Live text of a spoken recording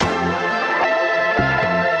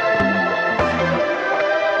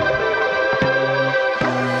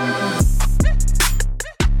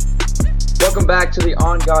back to the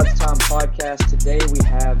On God's Time podcast. Today we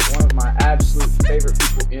have one of my absolute favorite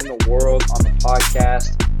people in the world on the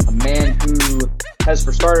podcast. A man who has,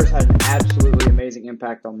 for starters, had an absolutely amazing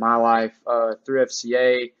impact on my life through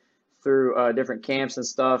FCA, through different camps and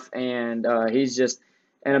stuff. And he's just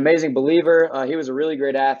an amazing believer. He was a really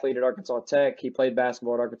great athlete at Arkansas Tech. He played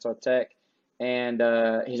basketball at Arkansas Tech. And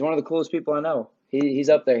he's one of the coolest people I know. He's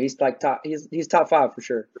up there. He's like top. He's top 5 for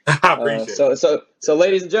sure. I appreciate it. So,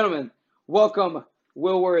 ladies and gentlemen, welcome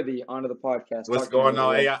Will Worthy onto the podcast. What's going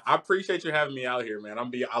on? Hey, I appreciate you having me out here, man.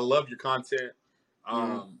 I love your content.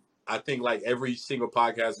 I think like every single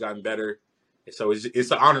podcast has gotten better. So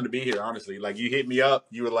it's an honor to be here, honestly. Like you hit me up,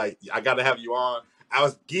 you were like, I got to have you on. I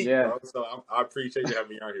was geeked, bro. So I appreciate you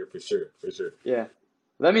having me out here for sure. Yeah,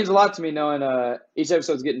 that means a lot to me knowing each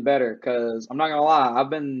episode's getting better. Because I'm not gonna lie,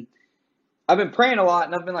 I've been praying a lot,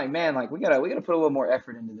 and I've been like, man, like we gotta put a little more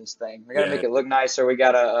effort into this thing. We gotta make it look nicer. We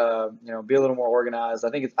gotta be a little more organized. I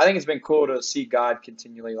think it's been cool to see God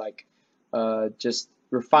continually like just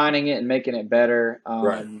refining it and making it better.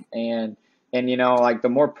 Right. And like the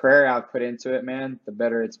more prayer I put into it, man, the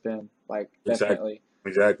better it's been. Like definitely.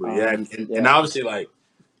 Exactly. And obviously like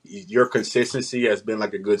your consistency has been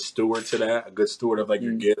like a good steward to that, a good steward of like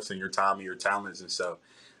your gifts and your time and your talents, and so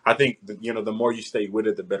I think the more you stay with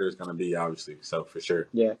it, the better it's going to be, obviously. So for sure.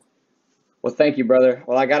 Yeah. Well, thank you, brother.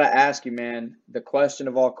 Well, I got to ask you, man, the question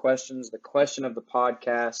of all questions, the question of the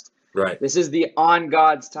podcast. Right. This is the On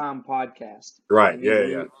God's Time podcast. Right.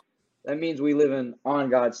 Yeah. That means we live in on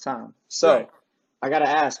God's time. So right. I got to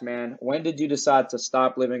ask, man, when did you decide to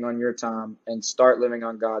stop living on your time and start living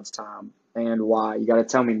on God's time? And why? You got to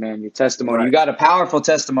tell me, man, your testimony. Right. You got a powerful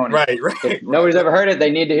testimony. Right. If nobody's ever heard it, they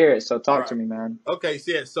need to hear it. So talk to me, man. Okay,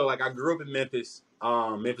 so like I grew up in Memphis,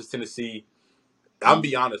 Tennessee. I'm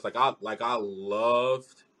be honest, like I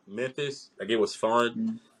loved Memphis. Like it was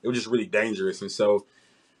fun. It was just really dangerous. And so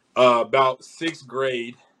about 6th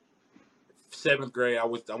grade, 7th grade, I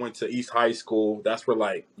went to East High School. That's where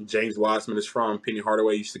like James Wiseman is from. Penny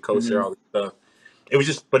Hardaway used to coach there, all this stuff. It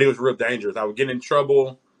was real dangerous. I would get in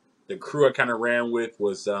trouble. The crew I kind of ran with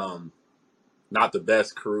was not the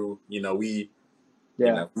best crew. We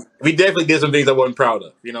definitely did some things I wasn't proud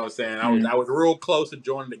of. You know what I'm saying? I was real close to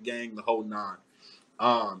joining the gang, the whole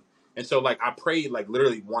 9. And so like I prayed like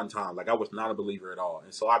literally one time. Like I was not a believer at all.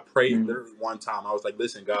 And so I prayed literally one time. I was like,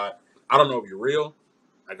 listen, God, I don't know if you're real.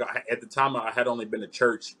 At the time I had only been to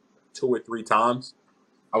church 2 or 3 times.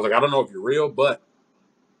 I was like, I don't know if you're real, but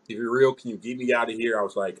if you're real, can you get me out of here? I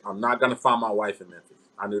was like, I'm not gonna find my wife in Memphis.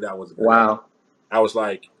 I knew that was wow. I was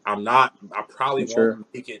like, I probably won't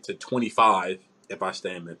make it to 25 if I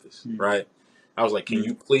stay in Memphis, right? I was like, can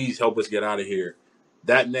you please help us get out of here?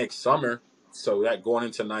 That next summer, so that going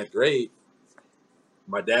into 9th grade,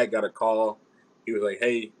 my dad got a call. He was like,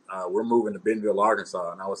 hey, we're moving to Bentonville,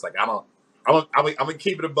 Arkansas. And I was like, I'm gonna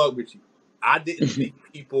keep it a buck with you. I didn't think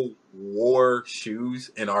people wore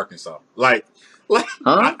shoes in Arkansas. Like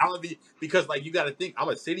I'm gonna be, because like you got to think, I'm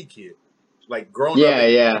a city kid. Like growing up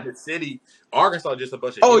in the city, Arkansas just a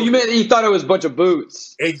bunch of. Oh, you thought it was a bunch of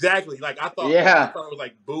boots? Exactly. Like I thought it was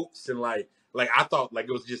like boots and like I thought like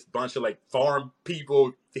it was just a bunch of like farm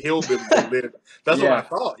people, hillbillies that lived. That's what I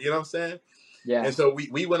thought. You know what I'm saying? Yeah. And so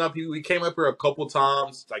we went up here. We came up here a couple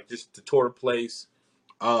times, like just to tour the place,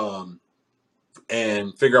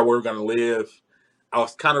 and figure out where we're gonna live. I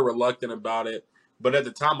was kind of reluctant about it, but at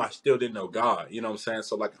the time I still didn't know God. You know what I'm saying?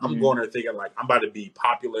 So like I'm going there thinking like I'm about to be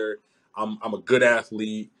popular. I'm a good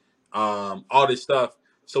athlete, all this stuff.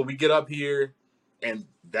 So we get up here, and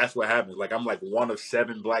that's what happens. Like I'm like one of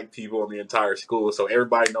 7 black people in the entire school, so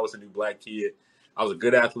everybody knows a new black kid. I was a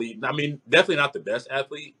good athlete. I mean, definitely not the best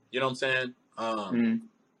athlete. You know what I'm saying?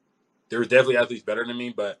 There was definitely athletes better than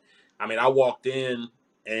me, but I mean, I walked in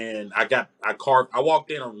and I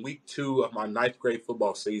walked in on week 2 of my 9th grade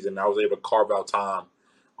football season. I was able to carve out time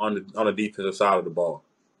on the defensive side of the ball.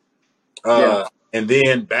 And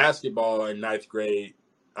then basketball in 9th grade,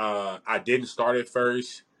 I didn't start at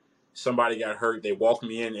first. Somebody got hurt. They walked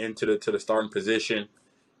me into the starting position.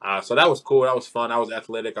 So that was cool. That was fun. I was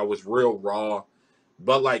athletic. I was real raw.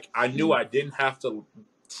 But like I knew I didn't have to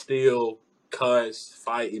steal, cuss,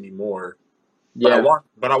 fight anymore. But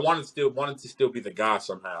I wanted to still be the guy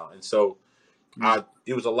somehow. And so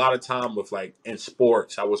it was a lot of time with like in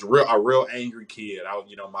sports. I was a real angry kid.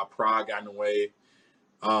 My pride got in the way.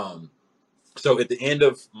 So at the end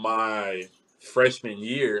of my freshman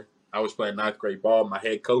year, I was playing 9th grade ball. My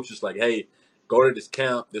head coach was like, hey, go to this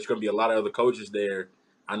camp. There's going to be a lot of other coaches there.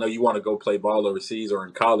 I know you want to go play ball overseas or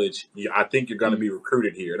in college. I think you're going to be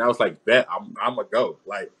recruited here. And I was like, bet, I'm going to go.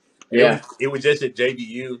 Like, it was just at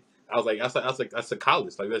JVU. I was like, that's a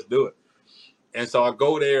college. Like, let's do it. And so I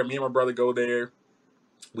go there. Me and my brother go there.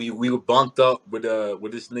 We were bunked up with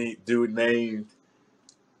this dude named,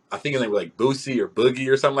 I think his name was like Boosie or Boogie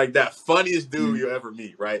or something like that. Funniest dude you'll ever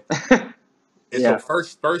meet, right? And so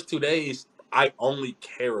first 2 days, I only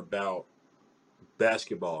care about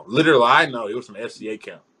basketball. Literally, I know it was from FCA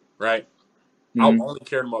camp, right? I only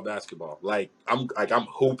cared about basketball. I'm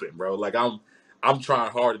hooping, bro. I'm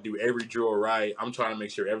trying hard to do every drill right. I'm trying to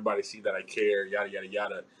make sure everybody see that I care. Yada yada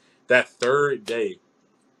yada. That third day,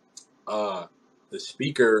 the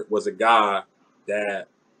speaker was a guy that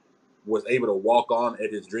was able to walk on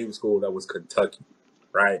at his dream school that was Kentucky,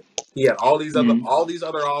 right? He had all these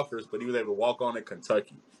other offers, but he was able to walk on at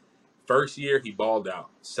Kentucky. First year, he balled out.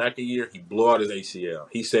 Second year, he blew out his ACL.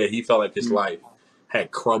 He said he felt like his life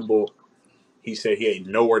had crumbled. He said he had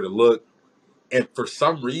nowhere to look. And for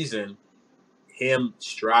some reason, him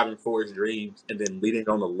striving for his dreams and then leaning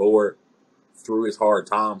on the Lord through his hard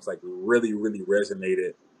times, like really, really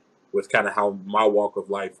resonated with kind of how my walk of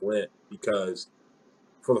life went. Because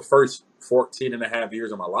for the first 14 and a half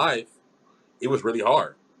years of my life, it was really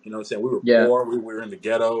hard. You know what I'm saying? We were poor. We were in the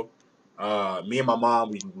ghetto. Me and my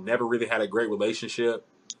mom, we never really had a great relationship.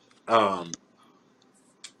 Sorry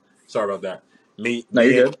about that. Me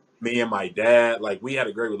and my dad, like we had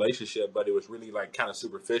a great relationship, but it was really like kind of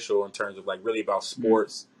superficial in terms of like really about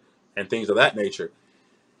sports and things of that nature.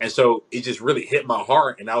 And so it just really hit my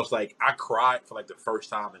heart. And I was like, I cried for like the first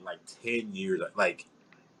time in like 10 years. Like,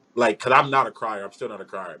 cause I'm not a crier. I'm still not a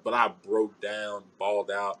crier, but I broke down,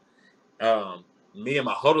 bawled out. Me and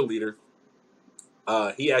my huddle leader,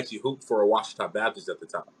 he actually hooped for a Washington Baptist at the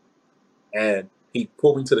time. And he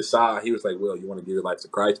pulled me to the side. He was like, "Will, you want to give your life to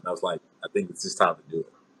Christ?" And I was like, "I think it's just time to do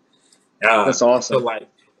it." That's awesome. So like,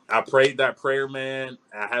 I prayed that prayer, man.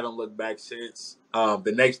 I haven't looked back since.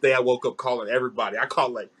 The next day, I woke up calling everybody. I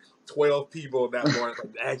called like 12 people that morning.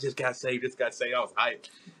 Like, I just got saved. Just got saved. I was hyped.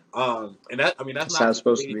 And that's not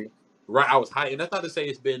supposed to be right. I was hyped, and that's not to say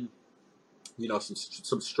it's been,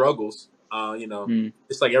 some struggles.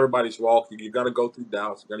 It's like everybody's walk. You're gonna go through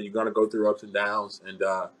doubts. You're gonna go through ups and downs. And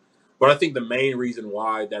but I think the main reason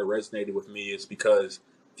why that resonated with me is because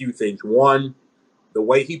a few things. One, the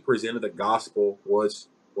way he presented the gospel was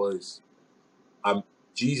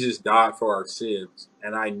Jesus died for our sins,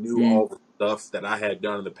 and I knew all the stuff that I had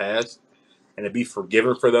done in the past, and to be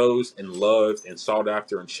forgiven for those and loved and sought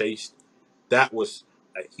after and chased. That was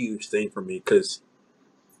a huge thing for me because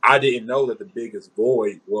I didn't know that the biggest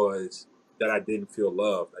void was that I didn't feel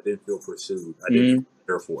loved. I didn't feel pursued. I didn't feel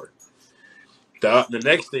cared for. The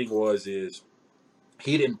next thing is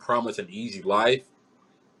he didn't promise an easy life,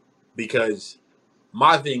 because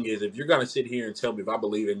my thing is, if you're going to sit here and tell me if I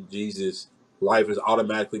believe in Jesus, life is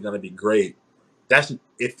automatically going to be great,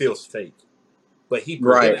 it feels fake. But he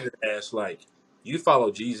presented it as like, you follow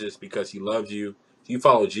Jesus because he loves you. You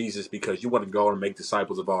follow Jesus because you want to go and make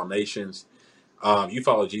disciples of all nations. You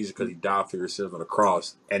follow Jesus because he died for your sins on the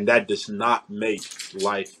cross. And that does not make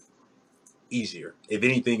life easier. If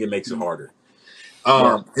anything, it makes it harder.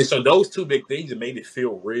 And so those two big things, it made it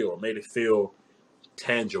feel real. It made it feel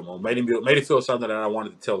tangible. Made it feel something that I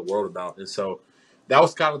wanted to tell the world about. And so that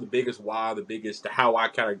was kind of the biggest why, how I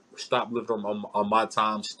kind of stopped living on my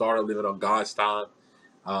time, started living on God's time.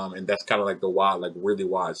 And that's kind of like the why, like really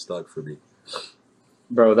why it stuck for me.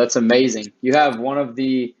 Bro, that's amazing. You have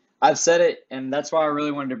I've said it, and that's why I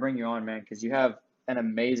really wanted to bring you on, man, because you have an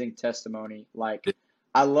amazing testimony. Like,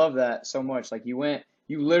 I love that so much. Like, you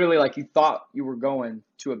literally, like, you thought you were going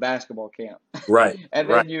to a basketball camp. Right. And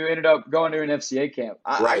then you ended up going to an FCA camp.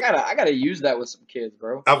 I gotta use that with some kids,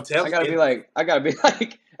 bro. I'm telling you. I gotta be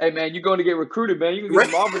like, hey, man, you're going to get recruited, man. You can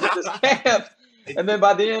get some offers at this camp. And then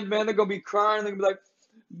by the end, man, they're going to be crying. They're going to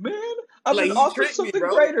be like, man, I've been offered something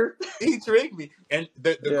greater. He tricked me. And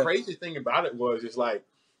the crazy thing about it was, it's like,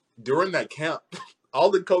 during that camp,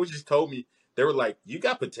 all the coaches told me, they were like, you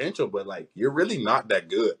got potential, but like, you're really not that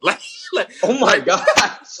good. Like oh my gosh.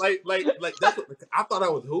 Like that's what I thought I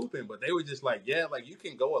was hooping, but they were just like, yeah, like you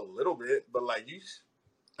can go a little bit, but like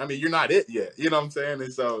you're not it yet. You know what I'm saying?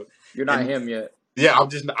 And so you're not him yet. Yeah,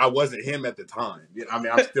 I wasn't him at the time. I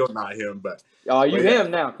mean, I'm still not him, but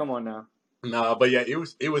him now. Come on now. No, but yeah, it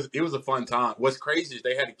was a fun time. What's crazy is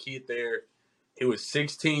they had a kid there. He was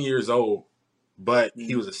 16 years old, but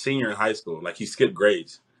he was a senior in high school. Like, he skipped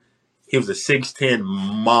grades. He was a 6'10"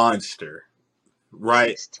 monster,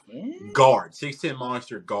 right? 6'10"? Guard, 6'10"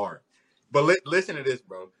 monster guard. But listen to this,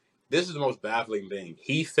 bro. This is the most baffling thing.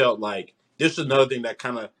 He felt like, this is another thing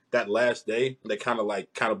that last day that kind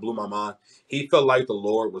of blew my mind. He felt like the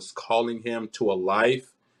Lord was calling him to a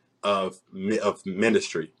life of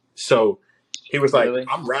ministry. So he was like, really?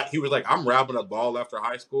 I'm wrapping up ball after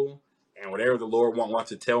high school, and whatever the Lord wants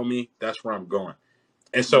to tell me, that's where I'm going.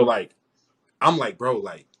 And so like I'm like, bro,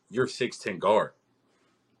 like you're 6'10" guard.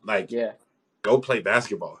 Like go play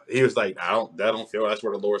basketball. He was like, that don't feel that's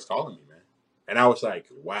where the Lord's calling me, man. And I was like,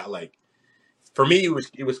 wow, like for me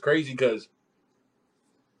it was crazy because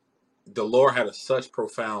the Lord had such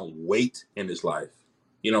profound weight in his life.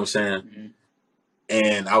 You know what I'm saying? Mm-hmm.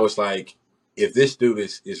 And I was like, if this dude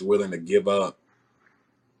is willing to give up,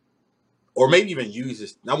 or maybe even use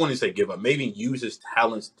his, I wouldn't say give up, maybe use his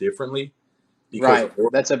talents differently. Right.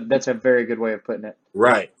 That's a very good way of putting it.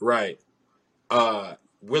 Right.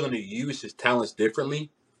 Willing to use his talents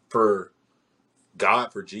differently for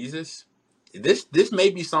God, for Jesus. This may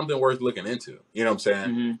be something worth looking into. You know what I'm saying?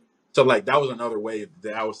 Mm-hmm. So like that was another way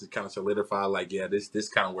that I was to kind of solidify, like, yeah, this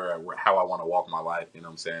kind of how I want to walk my life. You know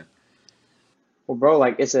what I'm saying? Well, bro,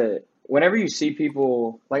 like whenever you see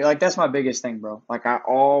people like that's my biggest thing, bro. Like I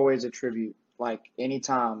always attribute like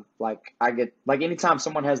anytime anytime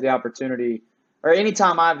someone has the opportunity, or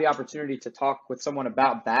anytime I have the opportunity to talk with someone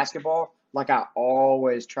about basketball, like I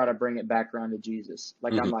always try to bring it back around to Jesus.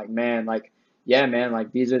 Like I'm like, man, like, yeah, man,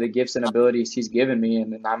 like these are the gifts and abilities he's given me,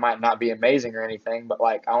 and I might not be amazing or anything, but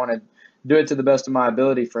like I want to do it to the best of my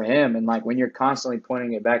ability for him. And like when you're constantly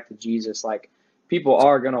pointing it back to Jesus, like people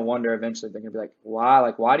are gonna wonder eventually. They're gonna be like,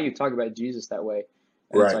 why do you talk about Jesus that way?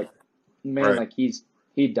 And it's like, man, like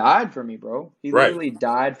he died for me, bro. He literally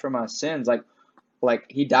died for my sins. Like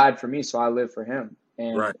he died for me, so I live for him.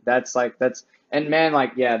 And and man,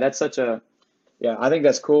 like, yeah, that's such a, I think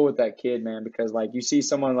that's cool with that kid, man, because like you see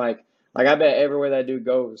someone like I bet everywhere that dude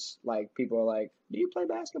goes, like people are like, do you play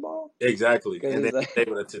basketball? Exactly. And then he's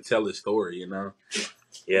able to tell his story, you know?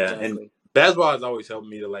 Yeah. Exactly. And basketball has always helped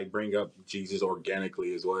me to like bring up Jesus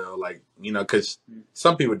organically as well. Like, you know, because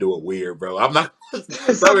some people do it weird, bro. I'm not.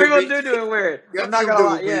 Some people do it weird. I'm not gonna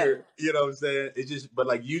lie. Yeah. You know what I'm saying? It's just, but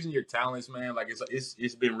like using your talents, man. Like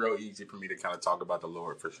it's been real easy for me to kind of talk about the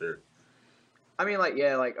Lord for sure. I mean, like,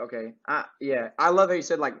 yeah, like, okay. I love how you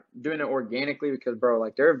said, like, doing it organically because, bro,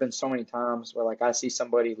 like, there have been so many times where, like, I see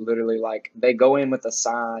somebody literally, like, they go in with a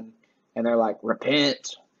sign and they're like,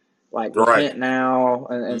 repent now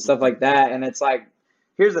and stuff like that. And it's like,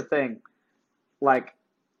 here's the thing. Like,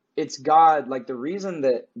 it's God. Like, the reason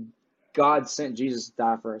that God sent Jesus to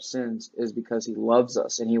die for our sins is because he loves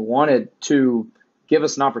us and he wanted to give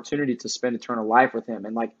us an opportunity to spend eternal life with him.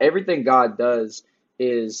 And, like, everything God does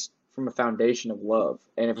is from a foundation of love.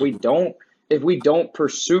 And if we don't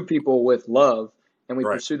pursue people with love and we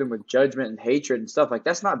pursue them with judgment and hatred and stuff, like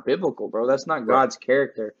that's not biblical, bro. That's not God's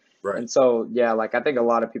character. Right. And so, yeah, like I think a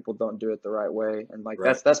lot of people don't do it the right way. And like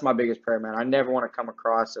that's my biggest prayer, man. I never want to come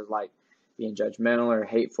across as like being judgmental or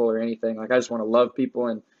hateful or anything. Like I just want to love people,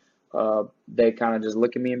 and they kind of just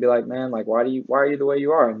look at me and be like, man, like why are you the way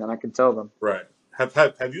you are? And then I can tell them. Right.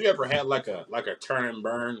 Have you ever had like a turn and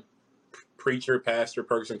burn preacher, pastor,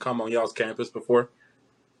 person come on y'all's campus before?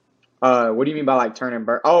 What do you mean by like turn and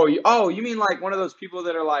burn? Oh, you mean like one of those people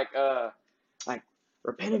that are like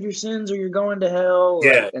repent of your sins or you're going to hell,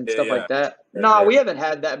 and stuff like that? No, we haven't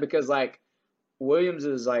had that because like Williams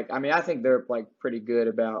is like, I mean, I think they're like pretty good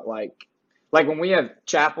about like when we have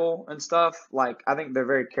chapel and stuff, like I think they're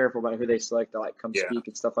very careful about who they select to like come speak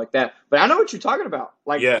and stuff like that. But I know what you're talking about.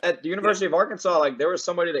 Like at the University of Arkansas, like there was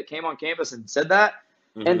somebody that came on campus and said that.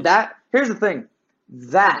 Mm-hmm. And that, here's the thing,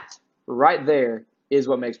 that right there is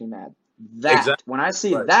what makes me mad. When I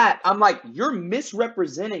see that, I'm like, you're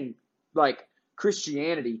misrepresenting like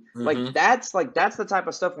Christianity. Mm-hmm. Like that's the type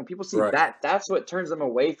of stuff when people see that's what turns them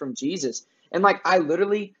away from Jesus. And like I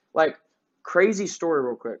literally, like, crazy story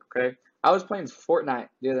real quick, okay? I was playing Fortnite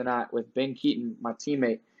the other night with Ben Keaton, my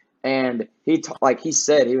teammate, and he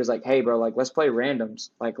said, he was like, hey bro, like let's play randoms.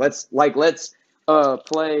 Let's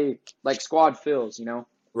play like squad fills, you know?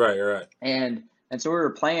 Right. And so we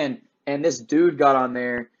were playing, and this dude got on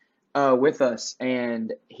there with us,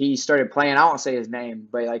 and he started playing. I won't say his name,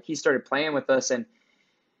 but like he started playing with us, and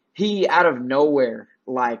he out of nowhere,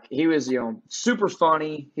 like he was, you know, super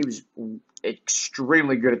funny. He was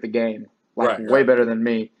extremely good at the game, like way better than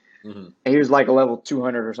me. Mm-hmm. And he was like a level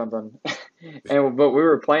 200 or something. But we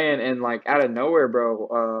were playing, and like out of nowhere,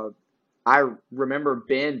 bro, I remember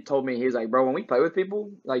Ben told me, he was like, bro, when we play with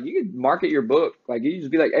people, like you could market your book. Like you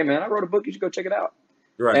just be like, hey man, I wrote a book, you should go check it out.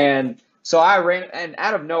 Right. And so I ran, and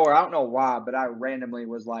out of nowhere, I don't know why, but I randomly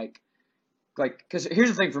was like, because here's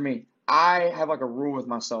the thing for me. I have like a rule with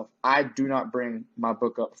myself. I do not bring my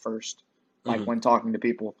book up first, like when talking to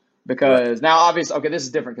people, because now obviously, okay, this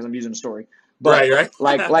is different because I'm using a story. But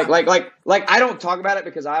like I don't talk about it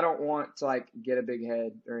because I don't want to like get a big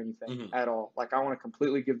head or anything at all. Like I want to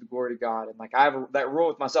completely give the glory to God, and like I have that rule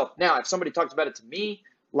with myself. Now, if somebody talks about it to me,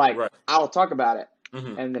 Like, Right. I'll talk about it.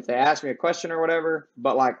 Hmm. And if they ask me a question or whatever,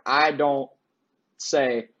 but like, I don't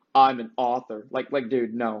say I'm an author. Like,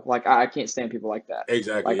 dude, no. Like, I can't stand people like that.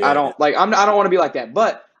 Exactly. Like, I Yeah. don't like. I don't want to be like that.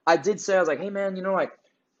 But I did say, I was like, hey man,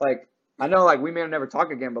 like I know like we may never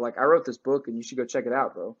talk again, but like I wrote this book and you should go check it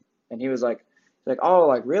out, bro. And he was like, oh,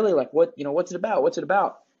 like really, like what, what's it about? What's it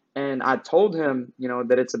about? And I told him,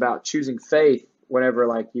 that it's about choosing faith whenever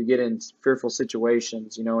like you get in fearful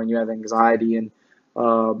situations, and you have anxiety and,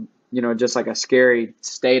 just like a scary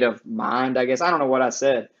state of mind. I guess I don't know what I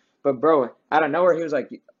said, but bro, out of nowhere, he was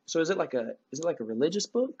like, "So is it like a religious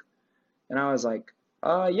book?" And I was like,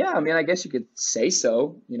 yeah, I mean, I guess you could say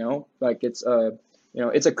so, like it's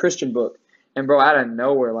a Christian book." And bro, out of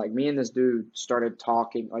nowhere, like me and this dude started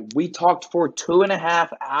talking. Like we talked for 2.5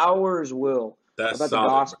 hours, Will, That's about the solid,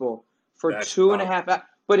 bro. gospel for That's two and a solid. half hours.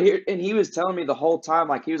 But here, and he was telling me the whole time,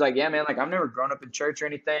 like he was like, yeah, man, like I've never grown up in church or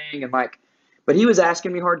anything, and like, but he was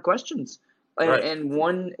asking me hard questions. And, Right. and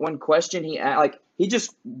one question he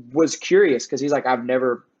just was curious because he's like, I've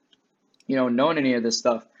never known any of this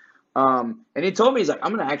stuff. And he told me, he's like,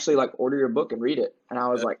 I'm gonna actually like order your book and read it. And I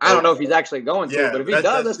was That's like, I don't dope, know if he's bro. actually going to, Yeah, but if but he does,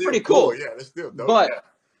 that's that's still pretty cool. cool. Yeah, that's still dope. But Yeah.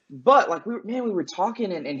 like we were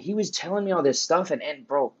talking and he was telling me all this stuff and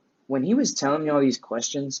bro, when he was telling me all these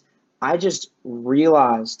questions, I just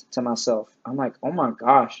realized to myself, I'm like, oh my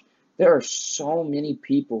gosh, there are so many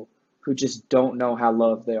people who just don't know how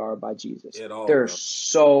loved they are by Jesus. At all, There are bro.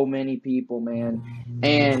 so many people, man.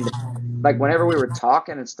 And like whenever we were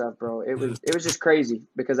talking and stuff, bro, it was just crazy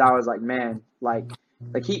because I was like, man,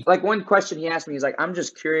 like one question he asked me, he's like, I'm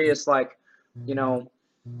just curious, like, you know,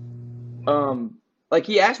 like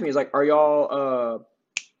he asked me, he's like, are y'all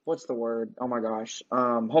what's the word? Oh my gosh.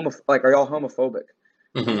 Like are y'all homophobic?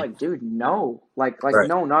 And I'm Hmm. like, dude, no. Like Right.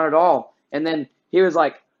 no, not at all. And then he was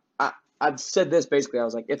like, I said this basically. I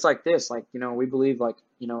was like, it's like this, like, we believe like,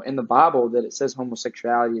 in the Bible that it says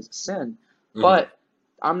homosexuality is a sin, Hmm. but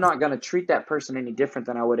I'm not gonna treat that person any different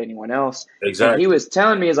than I would anyone else. And he Exactly. was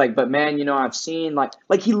telling me, he's like, but man, I've seen like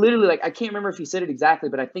he literally like I can't remember if he said it exactly,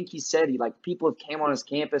 but I think he said he like people have came on his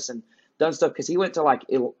campus and done stuff because he went to like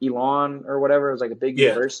Elon or whatever. It was like a big Yeah.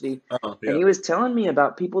 university, and Yeah. he was telling me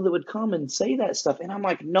about people that would come and say that stuff, and I'm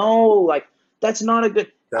like, no, like that's not a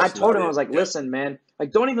good. I That's told not him, I it. was like, Yeah. listen, man,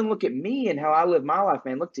 like don't even look at me and how I live my life,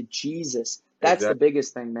 man. Look to Jesus. That's the Exactly.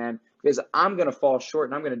 biggest thing, man, because I'm gonna fall short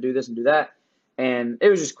and I'm gonna do this and do that. And it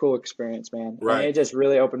was just a cool experience, man. And Right. it just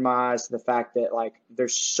really opened my eyes to the fact that like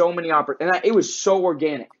there's so many opportunities, and it was so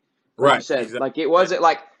organic, like you Right. said. Exactly. Like it wasn't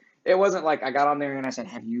like I got on there and I said,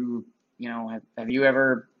 have you, have you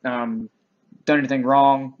ever done anything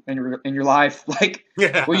wrong in your life? Like,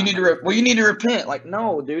 Yeah. well, you need to repent. Like,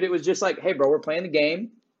 no, dude. It was just like, hey, bro, we're playing the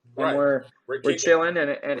game and Right. we're We're kicking it. chilling and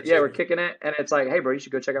We're yeah, we're chilling. kicking it. And it's like, hey, bro, you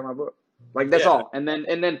should go check out my book. Like, that's Yeah. all. And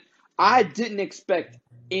then I didn't expect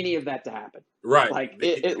any of that to happen. Right. Like,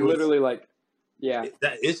 It, it it was. literally, like, yeah,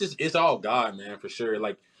 It's all God, man, for sure.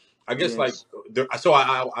 Like, I guess like yes, so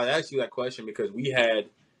I asked you that question because we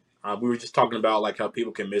were just talking about like how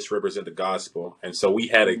people can misrepresent the gospel, and so we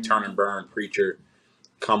had a mm-hmm, turn and burn preacher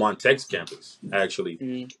come on Tex campus actually,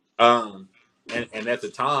 mm-hmm, um, and at the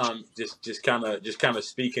time just kind of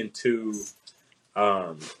speaking to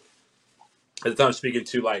um, at the time speaking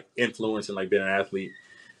to like influence and like being an athlete.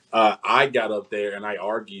 I got up there and I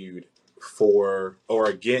argued for or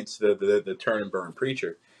against the turn and burn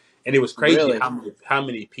preacher, and it was crazy really, how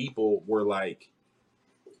many people were like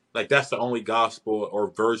that's the only gospel or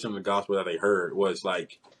version of the gospel that they heard was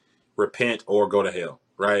like repent or go to hell,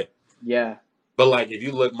 right? yeah, But like if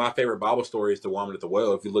you look, my favorite Bible story is the woman at the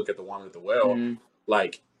well. If you look at the woman at the well, mm-hmm,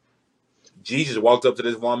 like Jesus walked up to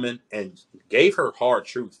this woman and gave her hard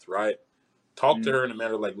truth, right? Talked to mm-hmm, her in a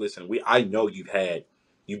manner like, listen, I know you've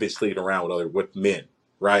been sleeping around with men,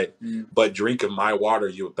 right? mm-hmm. But drink of my water,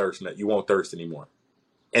 you won't thirst anymore.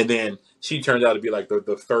 And then she turned out to be like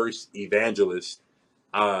the first evangelist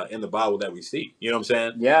in the Bible that we see. You know what I'm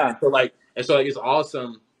saying? Yeah, And so it's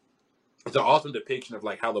awesome. It's an awesome depiction of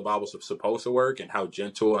like how the Bible's supposed to work and how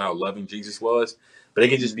gentle and how loving Jesus was. But it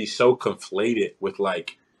can just mm-hmm, be so conflated with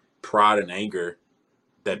like pride and anger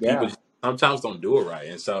that people yeah. just sometimes don't do it right.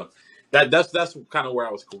 And so that's kind of where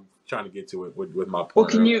I was trying to get to it with my Well,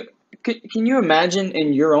 point earlier. can you imagine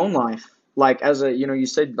in your own life, like as a, you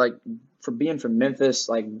said like for being from Memphis,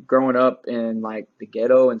 like growing up in like the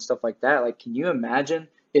ghetto and stuff like that, like can you imagine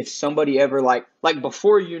if somebody ever like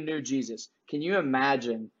before you knew Jesus, can you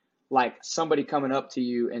imagine like somebody coming up to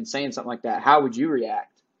you and saying something like that? How would you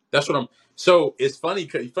react? That's what I'm. So it's funny.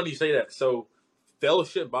 Funny you say that. So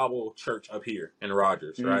Fellowship Bible Church up here in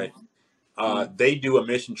Rogers, right? Mm-hmm, They do a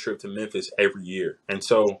mission trip to Memphis every year, and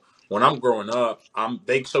so when I'm growing up,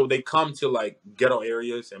 they come to like ghetto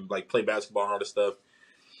areas and like play basketball and all this stuff,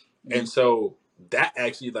 and Mm. so that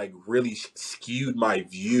actually like really skewed my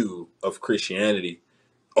view of Christianity.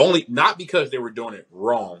 Only not because they were doing it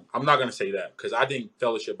wrong. I'm not gonna say that because I think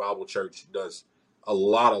Fellowship Bible Church does a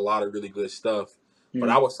lot of really good stuff. But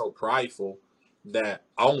I Mm. was so prideful that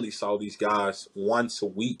I only saw these guys once a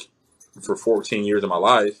week for 14 years of my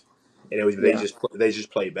life, and Yeah. they just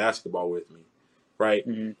played basketball with me, right?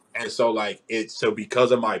 Mm-hmm. And so like so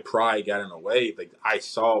because of my pride got in the way, like I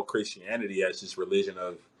saw Christianity as this religion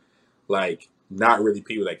of like not really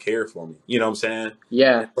people that care for me. You know what I'm saying?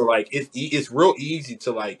 Yeah. And so like it's real easy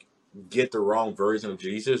to like get the wrong version of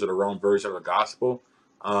Jesus or the wrong version of the gospel.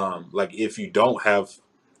 Like if you don't have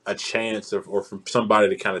a chance of or from somebody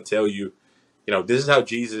to kind of tell you, you know, this is how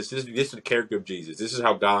this is the character of Jesus. This is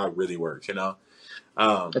how God really works. You know.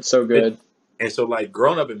 Um, That's so it, good. and so like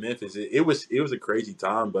growing up in Memphis, it was a crazy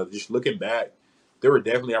time. But just looking back, there were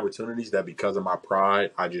definitely opportunities that because of my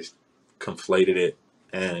pride, I just conflated it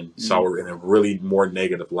and Mm. saw it in a really more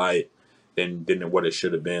negative light than what it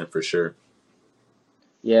should have been for sure.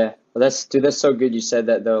 Yeah. Well, that's so good you said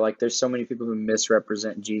that though. Like there's so many people who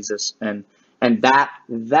misrepresent Jesus, and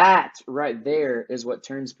that right there is what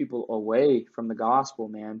turns people away from the gospel,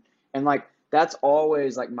 man. And like that's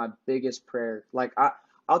always like my biggest prayer. Like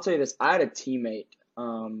I'll tell you this, I had a teammate,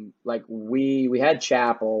 like we had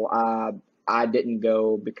chapel. I didn't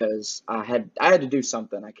go because I had to do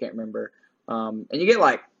something. I can't remember. And you get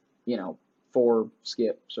like, you know, 4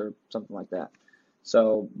 skips or something like that.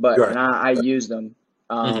 So, but Right. and I used them.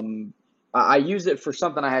 Mhm. Um, I used it for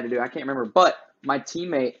something I had to do. I can't remember, but my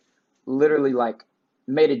teammate literally like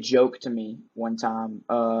made a joke to me one time,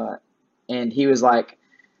 and he was like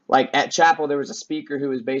at chapel there was a speaker who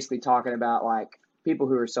was basically talking about like people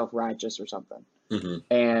who are self-righteous or something, Mhm.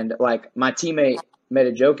 and like my teammate made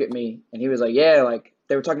a joke at me, and he was like, yeah, like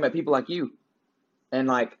they were talking about people like you, and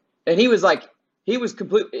like, and he was like, he was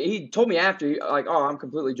completely. He told me after, like, oh, I'm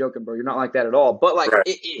completely joking, bro. You're not like that at all. But like, Right.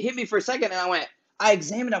 it hit me for a second, and I went, I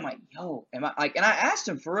examined. I'm like, yo, am I like? And I asked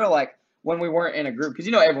him for real, like, when we weren't in a group, because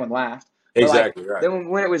you know everyone laughed. But like, Exactly. Right. then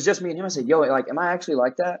when it was just me and him, I said, yo, like, am I actually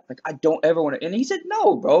like that? Like, I don't ever want to. And he said,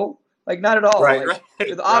 no, bro, like, not at all. Right. Like, you're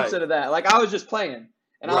Right. the Right. opposite of that. Like, I was just playing,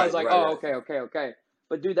 and I was Right. like, Right. oh, Right. okay, okay, okay.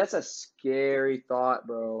 But dude, that's a scary thought,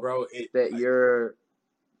 bro. Bro, That you're.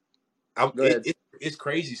 Go ahead. it's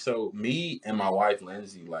crazy. So me and my wife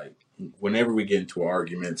Lindsay, like whenever we get into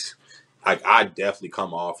arguments, like I definitely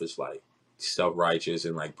come off as like self righteous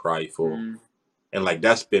and like prideful, Mm, and like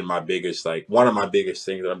that's been my biggest like one of my biggest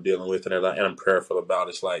things that I'm dealing with and I'm prayerful about.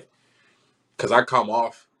 Is like because I come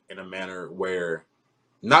off in a manner where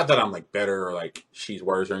not that I'm like better or like she's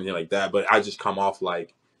worse or anything like that, but I just come off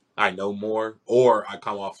like I know more, or I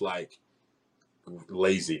come off like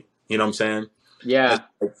lazy. You know what I'm saying? And yeah.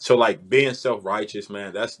 so like being self righteous,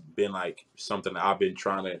 man, that's been like something that I've been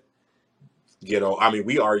trying to get over. I mean,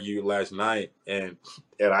 we argued last night, and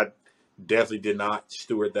I definitely did not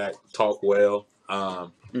steward that talk well.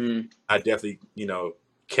 Mm, I definitely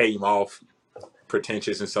came off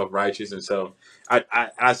pretentious and self righteous, and so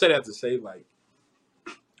I said that to say like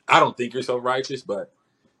I don't think you're self righteous, but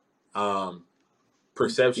um,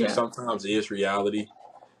 perception yeah. sometimes is reality.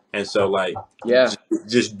 And so, like, Yeah.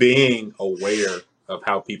 just being aware of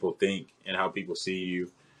how people think and how people see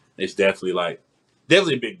you is definitely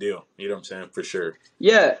a big deal. You know what I'm saying? For sure.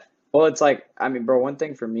 Yeah. Well, it's like, I mean, bro, one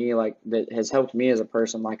thing for me, like, that has helped me as a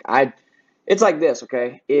person, like, it's like this,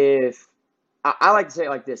 okay? If, I like to say it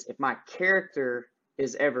like this, if my character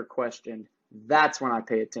is ever questioned, that's when I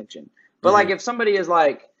pay attention. But, like, Hmm. if somebody is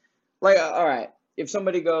like, all right, if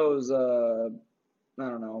somebody goes, I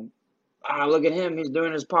don't know, look at him, he's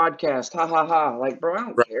doing his podcast, ha ha ha. Like, bro, I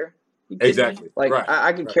don't Right. care. You kidding me? Exactly. Like, Right.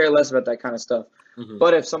 I could Right. care less about that kind of stuff. Hmm.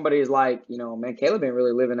 But if somebody is like, you know, man, Caleb ain't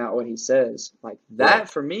really living out what he says, like Right. that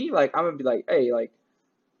for me, like I'm gonna be like, hey, like,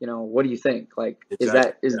 you know, what do you think? Like,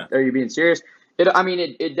 Exactly. Yeah. are you being serious? I mean,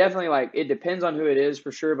 it definitely like it depends on who it is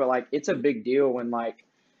for sure, but like it's a big deal when like,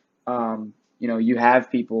 you know, you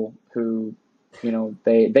have people who, you know,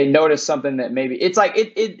 they notice something that maybe it's like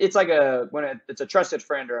it's like it's a trusted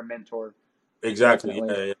friend or a mentor, Exactly.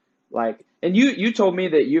 definitely. Yeah. Yeah. Like, and you told me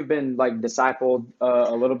that you've been like discipled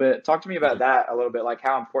a little bit. Talk to me about Mhm. that a little bit, like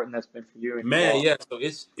how important that's been for you in your Man, walk. yeah. So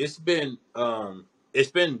it's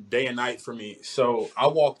been day and night for me. So I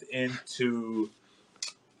walked into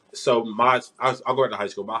I'll go into high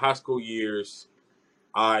school. My high school years,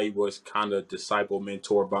 I was kind of disciple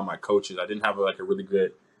mentored by my coaches. I didn't have like a really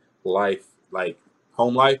good life, like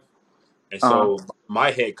home life, and Uh huh. so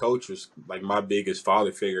my head coach was like my biggest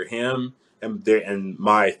father figure. Him and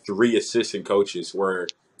my 3 assistant coaches were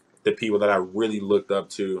the people that I really looked up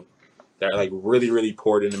to, that like really, really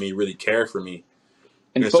poured into me, really cared for me.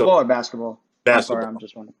 In And so football or basketball? I'm sorry, I'm basketball,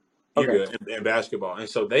 just wondering. you're Okay. good, and basketball. And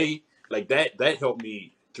so they like that helped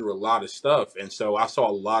me through a lot of stuff. And so I saw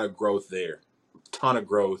a lot of growth there, ton of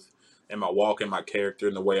growth in my walk, in my character,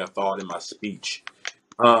 in the way I thought, in my speech.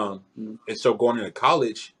 Mm. And so going into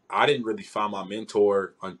college, I didn't really find my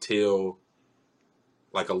mentor until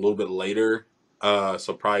like a little bit later.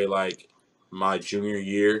 So probably like my junior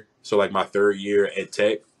year. So like my third year at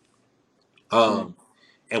Tech. Mm.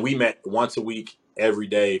 And we met once a week every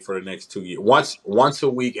day for the next 2 years. Once a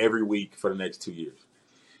week every week for the next 2 years.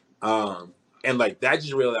 And like that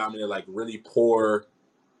just really allowed me to like really pour,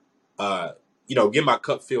 get my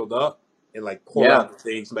cup filled up and like pour Yeah. out the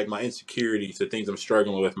things like my insecurities, the things I'm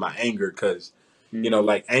struggling with, my anger, because Mm.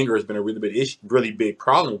 like anger has been a really big issue, really big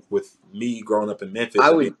problem with me growing up in Memphis I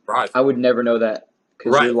and being would I prideful. would never know that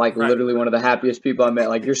because you're Right, like right. literally one of the happiest people I met.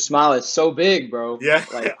 Like your smile is so big, bro. Yeah,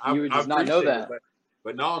 Like you would I just not know appreciate it, that.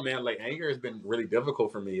 but no, man, like anger has been really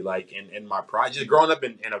difficult for me. Like in my pride, just growing up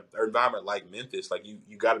in an environment like Memphis, like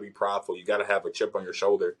you got to be prideful, you got to have a chip on your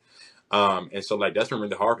shoulder, and so like that's been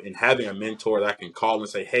really hard. And having a mentor that I can call and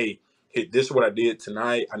say, hey, this is what I did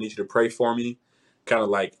tonight. I need you to pray for me, kind of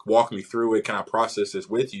like walk me through it. Can I process this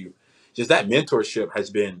with you? Just that mentorship has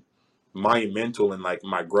been monumental in like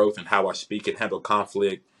my growth and how I speak and handle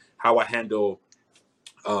conflict, how I handle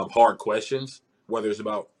hard questions, whether it's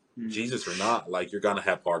about Mm. Jesus or not. Like you're gonna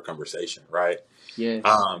have hard conversation, right? Yes,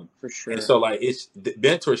 Um, for and sure. so like it's the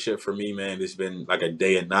mentorship for me, man. It's been like a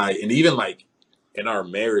day and night, and even like in our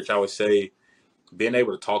marriage, I would say being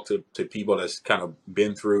able to talk to people that's kind of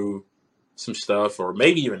been through some stuff, or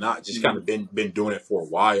maybe even not, just kind Mm. of been doing it for a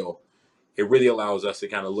while. It really allows us to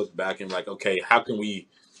kind of look back and like, okay, how can we,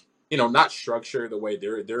 not structure the way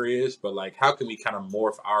there is, but like how can we kind of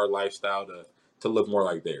morph our lifestyle to look more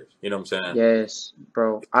like theirs? You know what I'm saying? Yes,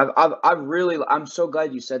 bro. I'm so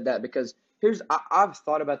glad you said that because I've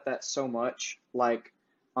thought about that so much. Like,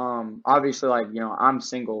 obviously, like, I'm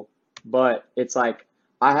single, but it's like,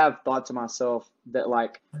 I have thought to myself that,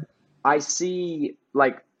 like, I see,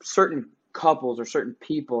 like, certain couples or certain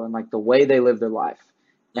people and, like, the way they live their life.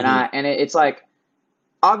 Hmm. It's like,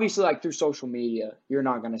 obviously, like, through social media, you're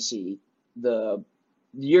not going to see the,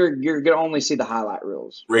 you're going to only see the highlight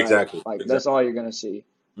reels, right? Exactly. Like, that's Exactly. all you're going to see.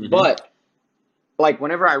 Hmm. But like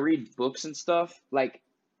whenever I read books and stuff, like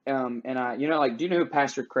and I like do you know who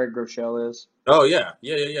Pastor Craig Groeschel is? Oh yeah,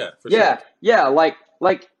 yeah, yeah, yeah, for sure. Yeah, like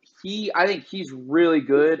I think he's really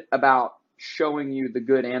good about showing you the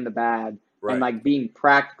good and the bad and Right. like being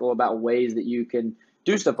practical about ways that you can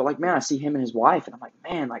do stuff. But like man, I see him and his wife and I'm like,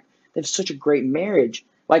 man, like they have such a great marriage.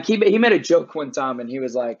 Like he made a joke one time and he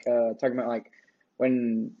was like talking about like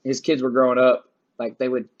when his kids were growing up, like they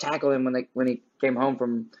would tackle him when he came home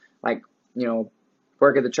from like, you know,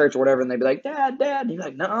 work at the church or whatever, and they'd be like, Dad, Dad. And he'd be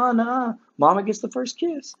like, no, no, Mama gets the first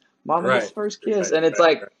kiss. Mama gets Right. the first kiss. Right. And it's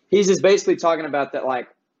Right. like, Right. he's just basically talking about that, like,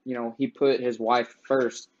 he put his wife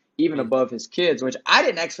first, even Mhm. above his kids, which I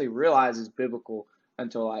didn't actually realize is biblical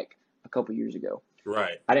until like a couple years ago.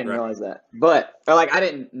 Right. I didn't Right. realize that. Or like, I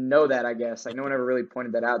didn't know that, I guess. Like, no one ever really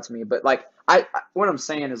pointed that out to me. But like, what I'm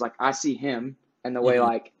saying is, like, I see him and the way, Hmm.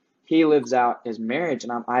 like, he lives out his marriage,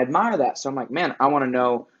 and I admire that. So I'm like, man, I want to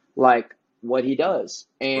know, like, what he does.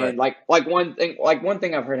 Right. And one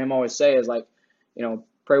thing I've heard him always say is like,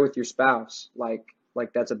 pray with your spouse. Like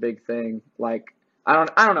that's a big thing. Like I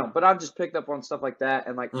don't know, but I've just picked up on stuff like that.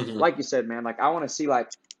 And Hmm. like you said, man, like I want to see like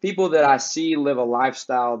people that I see live a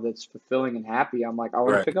lifestyle that's fulfilling and happy. I'm like, I want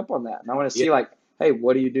to Right. pick up on that. And I want to Yeah. see like, hey,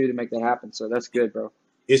 what do you do to make that happen? So that's good, bro.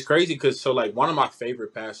 It's crazy because so like one of my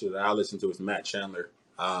favorite pastors that I listen to is Matt Chandler.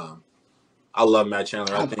 I love Matt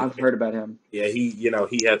Chandler. I think I've heard about him. yeah, he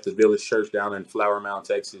has the Village Church down in Flower Mound,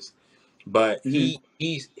 Texas. But Hmm.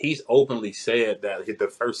 he's openly said that the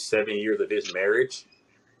first 7 years of his marriage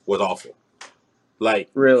was awful. Like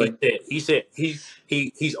Really?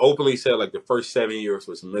 he's openly said like the first 7 years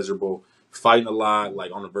was miserable, fighting a lot,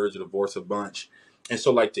 like on the verge of divorce a bunch. And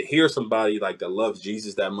so like to hear somebody like that loves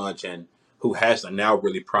Jesus that much and who has a now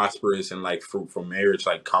really prosperous and like fruitful marriage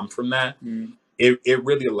like come from that, Mm. it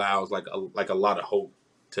really allows like a lot of hope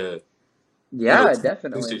to Yeah, new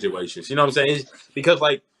definitely. situations. You know what I'm saying? Because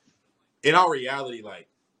like in our reality, like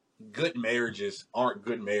good marriages aren't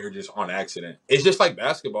good marriages on accident. It's just like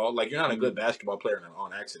basketball. Like you're not a Mm. good basketball player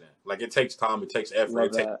on accident. Like it takes time, it takes effort,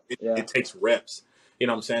 Love that. Yeah. it takes reps. You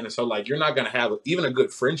know what I'm saying? And so like you're not gonna have even a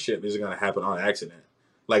good friendship isn't gonna happen on accident.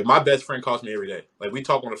 Like my best friend calls me every day. Like we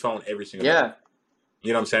talk on the phone every single day. Yeah.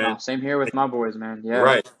 You know what I'm saying? No, same here with my boys, man. Yeah.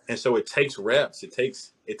 Right. And so it takes reps. It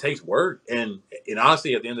takes work. And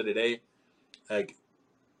honestly, at the end of the day, like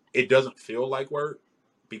it doesn't feel like work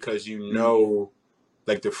because Mm.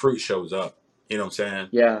 like the fruit shows up. You know what I'm saying?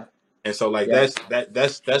 Yeah. And so like Yeah.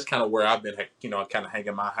 that's kind of where I've been, kind of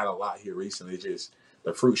hanging my hat a lot here recently. Just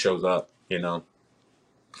the fruit shows up,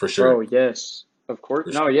 for sure. Bro, yes. Of course.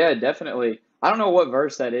 For No, sure. yeah, definitely. I don't know what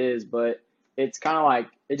verse that is, but it's kind of like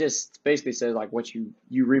it just basically says like what you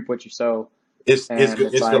reap what you sow. And it's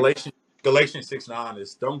It's like Galatians 6:9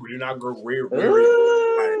 is don't do not grow weary in doing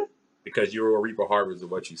right uh, because you will reap a harvest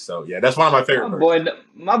of what you sow. Yeah, that's one of my favorite my verses. boy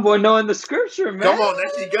my boy knowing the scripture, man. Come on,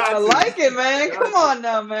 that you I got to. like it, You man. Come got to. on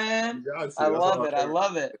now, man. You got I to. That's one of love my it. I favorite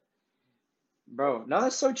love verses. it. Bro, no,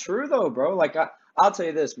 that's so true though, bro. Like I'll tell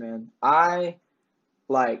you this, man. I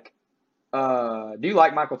like do you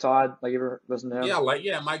like Michael Todd? Like you ever listen to him?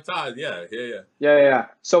 Mike Todd. Yeah. Yeah, yeah, yeah.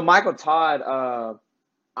 So Michael Todd,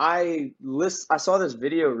 I saw this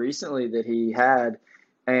video recently that he had,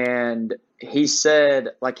 and he said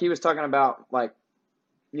like he was talking about like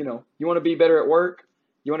you want to be better at work,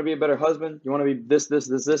 you want to be a better husband, you want to be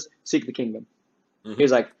this, seek the kingdom. He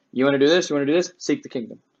was Hmm. like, you want to do this, you want to do this, seek the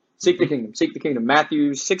kingdom, seek the Hmm. kingdom, seek the kingdom.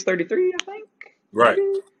 Matthew 6:33, I think, Right.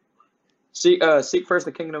 maybe. Seek first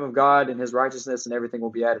the kingdom of God and His righteousness, and everything will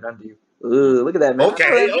be added unto you. Mhm. Ooh, look at that, man! I know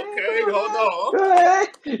Okay. that, man. Come Okay. on, Hold man. on. Go ahead.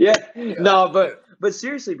 Yeah, Yeah. no, Yeah. but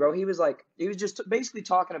seriously, bro, he was just basically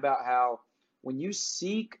talking about how when you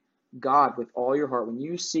seek God with all your heart, when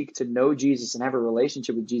you seek to know Jesus and have a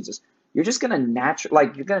relationship with Jesus, you're just gonna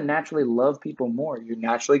you're gonna naturally love people more. You're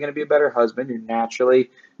naturally gonna be a better husband. You're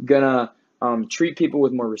naturally gonna treat people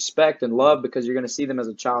with more respect and love because you're gonna see them as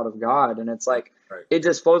a child of God, and it's Right. like Right. it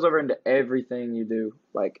just flows over into everything you do,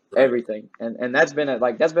 like Right. everything. And that's been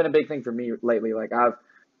a big thing for me lately. Like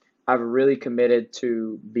I've really committed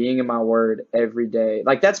to being in my word every day.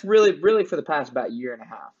 Like that's really for the past about year and a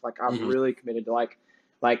half. Like I've Hmm. really committed to like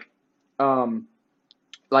um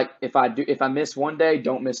like if I miss one day,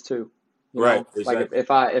 don't miss two. Right. Like Exactly.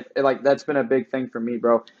 if like that's been a big thing for me,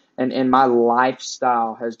 bro. And my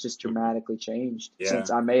lifestyle has just Mhm. dramatically changed Yeah.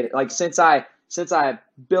 since I made it. Like since I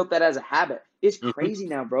built that as a habit. It's Hmm. crazy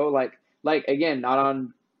now, bro. Like again, not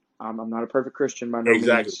on I'm not a perfect Christian by no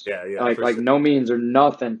Exactly. means. Yeah. Yeah. Like For like sure. no means or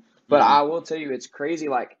nothing. But Hmm. I will tell you it's crazy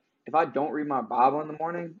like if I don't read my Bible in the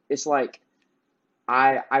morning, it's like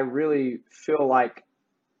I really feel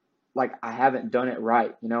like I haven't done it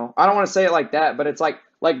right, you know? I don't want to say it like that, but it's like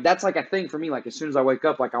that's like a thing for me. Like as soon as I wake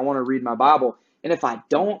up, like I want to read my Bible. And if I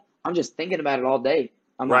don't, I'm just thinking about it all day.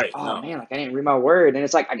 I'm like, Right. oh No. man, like I didn't read my word. And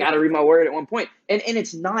it's like I Yeah. gotta read my word at one point. And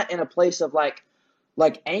it's not in a place of like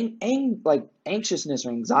anxiousness or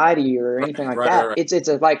anxiety or anything Right. like Right. Right. that. Right. It's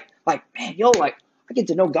a like man, yo, like I get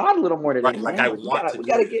to know God a little more today, Right. Like man. I Like want to we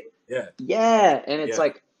do gotta this. get Yeah. yeah. And it's Yeah.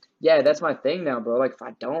 like, yeah, that's my thing now, bro. Like if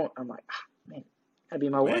I don't, I'm like, man, gotta be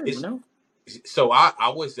in my Man. word, you know? So I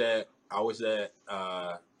was at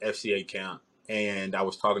FCA camp and I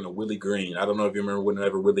was talking to Willie Green. I don't know if you remember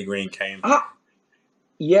whenever Willie Green came. Ah,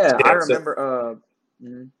 yeah, I Yeah. remember.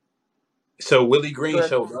 So Willie Go Green ahead.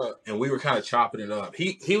 showed up and we were kind of chopping it up.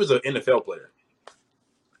 He was an NFL player.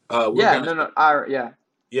 We were Yeah, kind of no, no, yeah.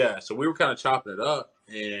 Yeah. So we were kind of chopping it up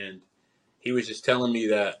and he was just telling me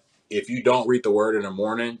that if you don't read the word in the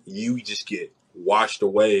morning, you just get washed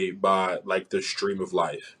away by like the stream of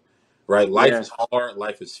life. Right? Life Yeah. is hard,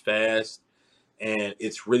 life is fast, and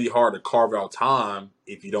it's really hard to carve out time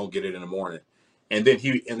if you don't get it in the morning. And then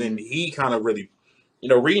Mm, he kind of really,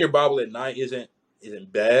 reading your Bible at night isn't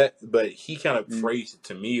bad, but he kind of mm, phrased it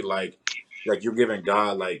to me like you're giving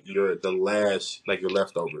God like your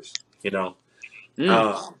leftovers, you know. mm.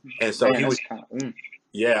 Uh, and so Man, he was, that's kind of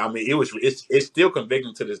yeah. I mean, it's still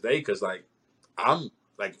convicting to this day because I'm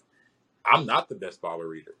like I'm not the best Bible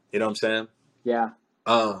reader, you know what I'm saying? yeah.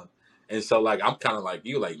 Um, and so like I'm kind of like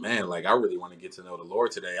you, like man, like I really want to get to know the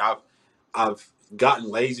Lord today. I've gotten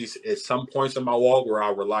lazy at some points in my walk where I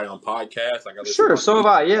rely on podcasts. Like I listen to Sure, like so have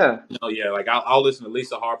I. Yeah. yeah, like I'll listen to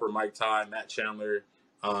Lisa Harper, Mike Ty, Matt Chandler,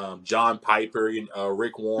 John Piper,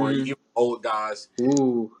 Rick Warren, Mm. even old guys.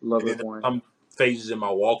 Ooh, love And then Rick there's Warren. some phases in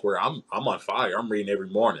my walk where I'm on fire. I'm reading every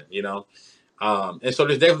morning, and so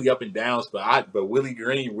there's definitely up and downs, but Willie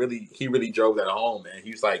Green really drove that home, man.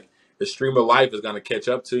 He's like the stream of life is gonna catch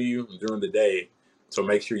up to you during the day, so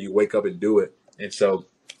make sure you wake up and do it. And so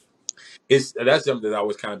that's something that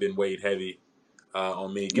always kind of been weighed heavy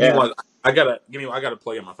on me. Give me Yeah. one. I gotta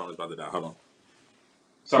play on my phone. It's about to die. Hold on. You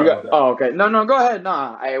Sorry got. about that. Oh, okay. No, no, go ahead.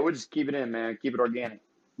 Nah, hey, we'll just keep it in, man. Keep it organic.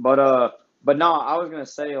 But no, I was gonna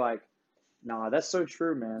say like, nah, that's so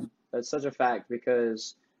true, man. That's such a fact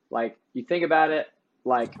because like you think about it,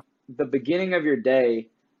 like the beginning of your day.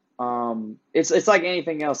 It's like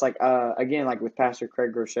anything else. Like again, like with Pastor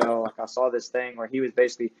Craig Groeschel, like I saw this thing where he's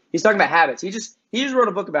talking about habits. He just wrote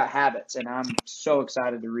a book about habits, and I'm so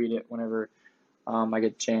excited to read it whenever I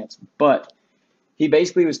get a chance. But he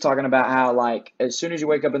basically was talking about how, like, as soon as you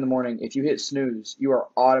wake up in the morning, if you hit snooze, you are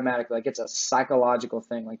automatically, like, it's a psychological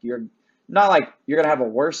thing. Like, you're not like you're gonna have a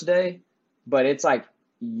worse day, but it's like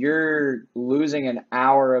you're losing an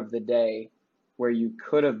hour of the day where you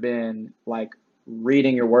could have been like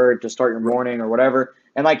reading your word to start your morning or whatever.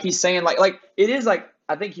 And like he's saying, like it is like,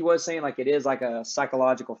 I think he was saying like it is like a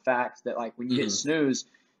psychological fact that like when you hit Hmm. snooze,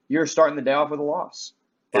 you're starting the day off with a loss.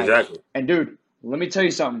 Like, Exactly. and dude, let me tell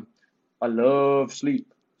you something. I love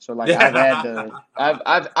sleep. So like Yeah.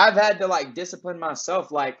 I've had to like discipline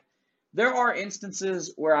myself. Like there are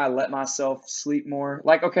instances where I let myself sleep more.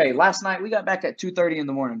 Like, okay, last night we got back at 2:30 in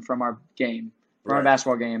the morning from our game, from our Right.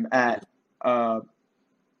 basketball game at uh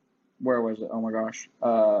where was it? Oh my gosh.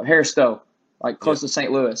 Harris Stowe, like Yeah. close to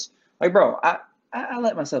St. Louis. Like, bro, I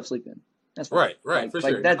let myself sleep in. That's fine. Right. Right. For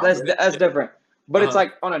Like sure. No, that I that's get it. that's Yeah. different. But it's Uh-huh.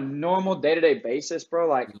 like on a normal day-to-day basis, bro,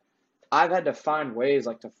 like I've had to find ways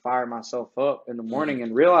like to fire myself up in the Hmm. morning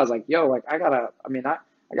and realize like, yo, like I gotta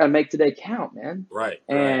make today count, man. Right.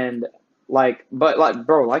 Right. And like, but like,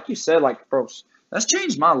 bro, like you said, like, bro, that's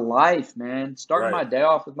changed my life, man. Starting Right. my day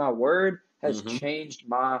off with my word has Hmm. changed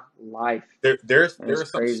my life. And it's There's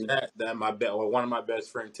some crazy. stat that one of my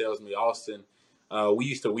best friend tells me, Austin. We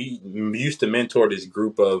used to mentor this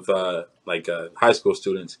group of high school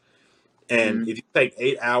students, and Mm, if you take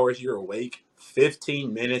 8 hours, you're awake.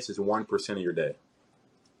 15 minutes is 1% of your day.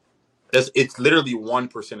 It's literally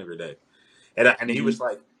 1% of your day. And he was mm,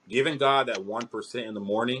 like, giving God that 1% in the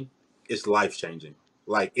morning is life changing.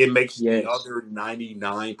 Like it makes the yes. other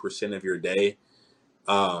 99% of your day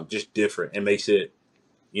just different. It makes it,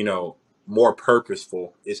 you know, more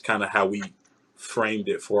purposeful. Is kind of how we framed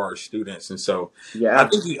it for our students. And so Yeah.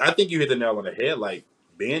 I think you hit the nail on the head. Like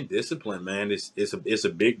being disciplined, man, is a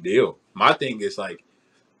big deal. My thing is like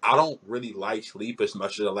I don't really like sleep as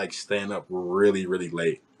much as I like staying up really, really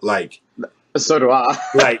late. So do I.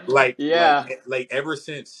 Like like like Yeah. like ever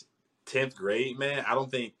since 10th grade, man, I don't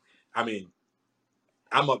think I mean,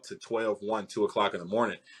 I'm up to 12, 1, 2 o'clock in the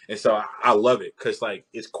morning. And so I love it because like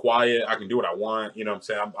it's quiet. I can do what I want. You know what I'm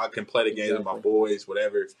saying? I can play the games with my Exactly. boys,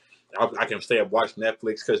 whatever. I can stay up, watch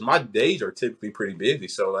Netflix because my days are typically pretty busy.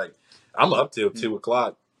 So like I'm up till Mm, 2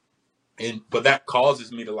 o'clock. But that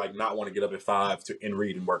causes me to like not want to get up at 5 to and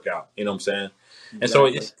read and work out. You know what I'm saying? And so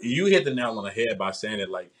exactly. it's you hit the nail on the head by saying that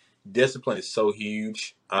like discipline is so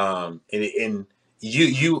huge. And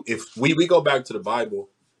you if we go back to the Bible,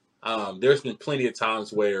 there's been plenty of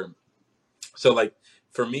times where so like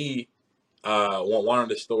for me, one of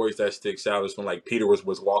the stories that sticks out is when like Peter was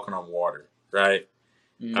walking on water, right?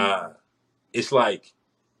 Mm, Uh, it's like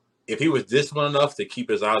if he was disciplined enough to keep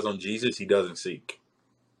his eyes on Jesus, he doesn't seek.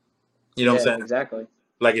 You know what yeah, I'm saying? exactly.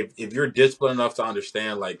 Like if you're disciplined enough to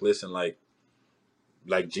understand, like listen, like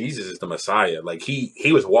Jesus is the Messiah. Like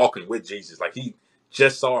he was walking with Jesus. Like he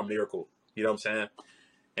just saw a miracle. You know what I'm saying?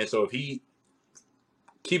 And so if he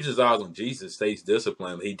keeps his eyes on Jesus, stays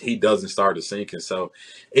disciplined, he doesn't start to sink. And so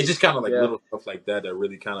it's just kind of like Yeah. little stuff like that that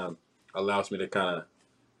really kind of allows me to kind of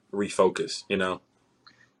refocus. You know?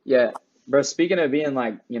 Yeah, bro. Speaking of being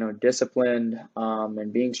like, disciplined,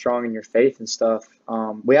 and being strong in your faith and stuff,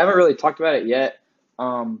 we haven't really talked about it yet.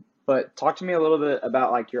 But talk to me a little bit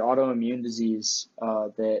about like your autoimmune disease,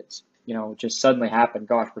 that, just suddenly happened.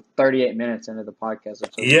 Gosh, we're 38 minutes into the podcast.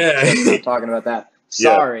 I'm so Yeah, just not talking about that.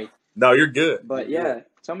 yeah. Sorry. No, you're good. You're But good. yeah,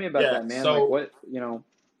 tell me about Yeah. that, man. Like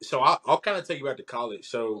So what. I'll kind of take you back to college.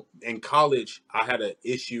 So in college, I had an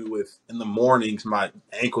issue with in the mornings my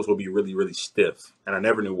ankles would be really really stiff, and I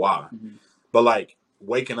never knew why. Mhm. But like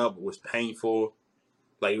waking up was painful.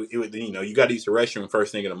 Like it would, you got to use the restroom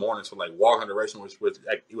first thing in the morning. So like walking to the restroom was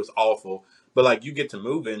like, it was awful. But like you get to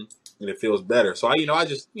moving and it feels better. So I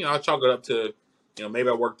just I chalk it up to maybe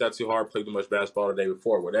I worked out too hard, played too much basketball the day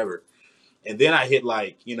before, whatever. And then I hit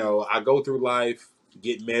like I go through life,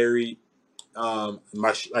 get married.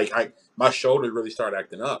 My shoulder really started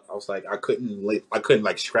acting up. I was like I couldn't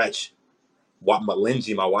like scratch my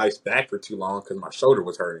Lindsay, my wife's back for too long because my shoulder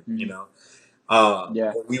was hurting. Mhm.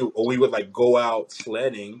 Yeah. We would like go out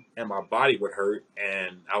sledding and my body would hurt,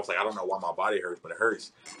 and I was like, I don't know why my body hurts, but it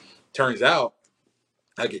hurts. Turns out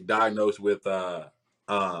I get diagnosed with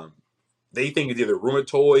um, they think it's either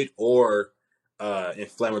rheumatoid or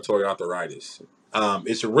inflammatory arthritis.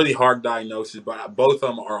 It's a really hard diagnosis, but both of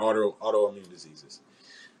them are autoimmune diseases.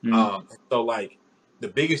 Mm. So like the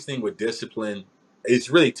biggest thing with discipline, it's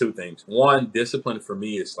really two things. One, discipline for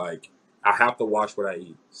me is like I have to watch what I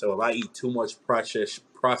eat. So if I eat too much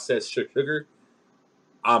processed sugar,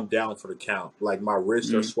 I'm down for the count. Like my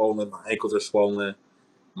wrists are Mm. swollen, my ankles are swollen,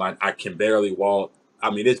 I can barely walk.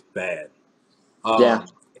 I mean, it's bad. Yeah.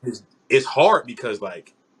 It's hard because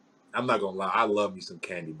like I'm not gonna lie, I love me some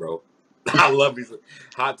candy, bro. I love me some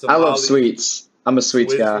hot I love tamales, sweets. I'm a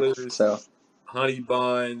sweets guy. Twizzlers, So, honey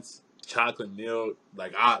buns, chocolate milk. I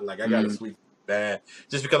got a mm. sweet bad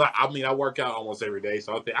just because I mean I work out almost every day,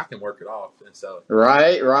 so I think I can work it off. And so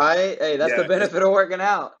Right, right. Hey, that's the yeah, benefit of working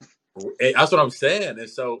out. that's what I'm saying. And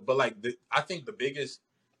so, but like I think the biggest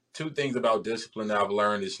two things about discipline that I've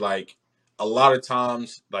learned is like a lot of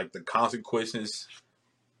times like the consequences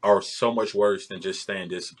are so much worse than just staying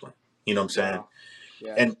disciplined. You know what I'm saying? Wow.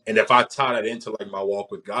 Yeah. And if I tie that into like my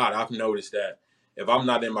walk with God, I've noticed that if I'm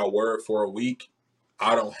not in my word for a week,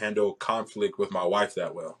 I don't handle conflict with my wife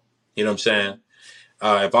that well. You know what I'm saying?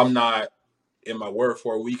 If I'm not in my word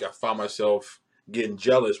for a week, I find myself getting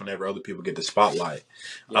jealous whenever other people get the spotlight,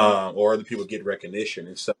 Yeah. or other people get recognition.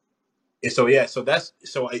 And so yeah,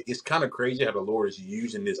 it's kind of crazy how the Lord is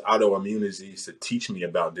using this autoimmunity to teach me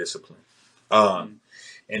about discipline. Um, Mm.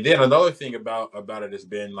 and then another thing about it has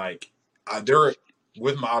been like there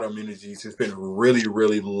with my autoimmunities, it's been really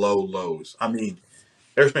really low lows. I mean,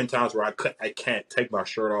 there's been times where I can't take my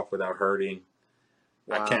shirt off without hurting.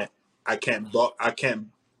 I Wow. can't I can't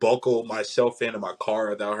buckle myself into my car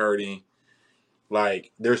without hurting.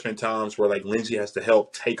 Like there's been times where like Lindsay has to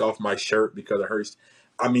help take off my shirt because it hurts.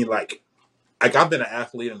 I mean, like I've been an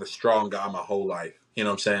athlete and a strong guy my whole life. You know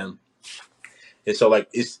what I'm saying? And so like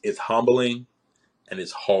it's humbling and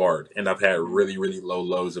it's hard, and I've had Mm. really really low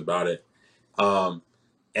lows about it. Um,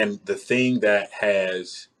 and the thing that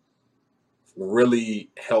has really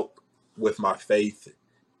helped with my faith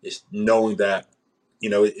is knowing that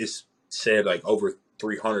it's said like over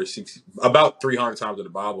 360 about 300 times in the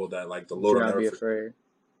Bible that like the Do Lord will not never be forget. afraid.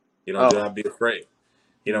 Do Oh. not be afraid.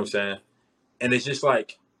 You know what I'm Mm. saying? And it's just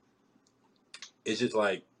like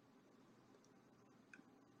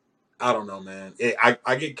I don't know, man.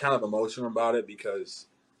 I get kind of emotional about it because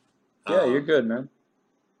Yeah, you're um, good, man.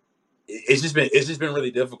 it's just been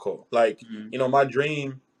really difficult. Like Mm. my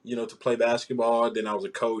dream, to play basketball. Then I was a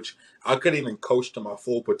coach. I couldn't even coach to my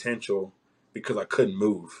full potential because I couldn't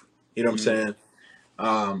move. You know what I'm Mm. saying?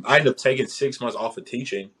 I ended up taking 6 months off of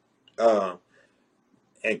teaching uh,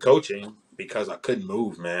 and coaching because I couldn't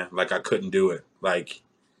move, man. Like I couldn't do it. Like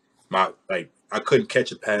I couldn't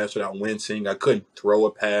catch a pass without wincing. I couldn't throw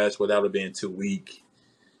a pass without it being too weak.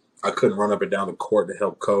 I couldn't run up and down the court to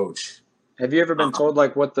help coach. Have you ever been Um, told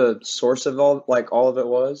like what the source of all of it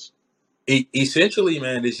was? essentially,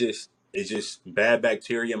 man, it's just bad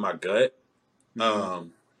bacteria in my gut. Mm.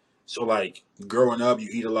 Um, so like growing up, you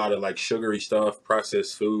eat a lot of like sugary stuff,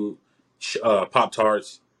 processed food, Pop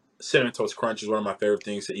Tarts, cinnamon toast crunch is one of my favorite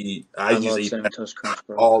things to eat. I I used to love eat Cinnamon Toast Crunch,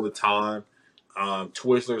 bro. all the time.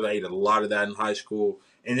 Twizzlers, I ate a lot of that in high school,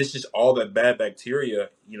 and it's just all that bad bacteria.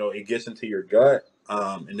 It gets into your gut,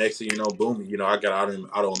 and next thing you know, boom, I got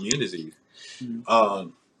autoimmune disease. Mm.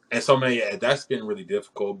 Um, and so, man, yeah, that's been really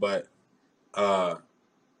difficult. But uh,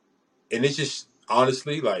 and it's just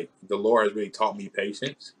honestly like the Lord has really taught me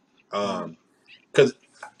patience, Mm. because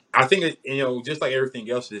I think just like everything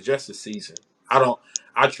else, it's just a season. I don't.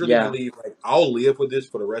 I truly Yeah. believe like I'll live with this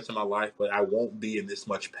for the rest of my life, but I won't be in this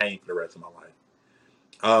much pain for the rest of my life.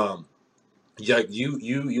 Um, yeah,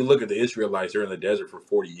 you look at the Israelites; they're in the desert for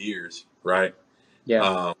 40 years, right? Yeah.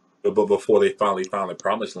 Um, but before they finally found the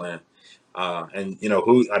promised land, and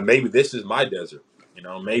who maybe this is my desert.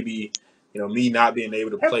 Maybe me not being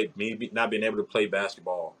able to play, me not being able to play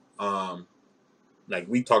basketball. Like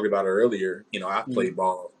we talked about it earlier. I Mm. played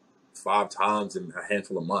ball 5 times in a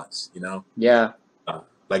handful of months. Yeah. Uh,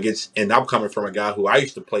 and I'm coming from a guy who I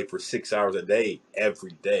used to play for 6 hours a day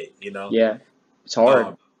every day. Yeah. It's hard.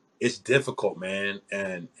 Um, it's difficult, man,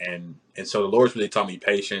 and so the Lord's really taught me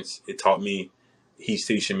patience. It taught me, He's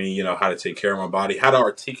teaching me, how to take care of my body, how to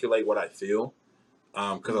articulate what I feel.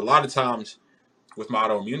 Because a lot of times with my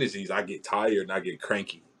autoimmune disease, I get tired and I get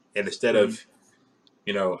cranky, and instead Mm.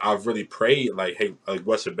 of, I've really prayed like, hey, like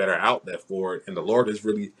what's a better outlet for it? And the Lord is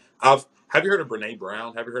really, have you heard of Brene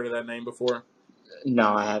Brown? Have you heard of that name before? No,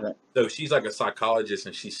 I haven't. So she's like a psychologist,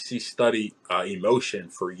 and she studied emotion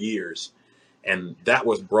for years, and that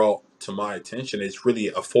was brought to my attention. It's really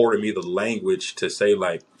afforded me the language to say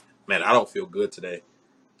like, man, I don't feel good today,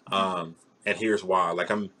 Mm. and here's why. Like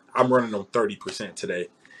I'm running on 30% today,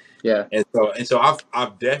 Yeah. and so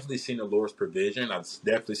I've definitely seen the Lord's provision. I've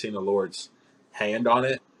definitely seen the Lord's hand on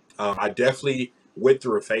it. I definitely went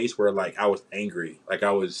through a phase where like I was angry, like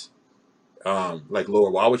I was like,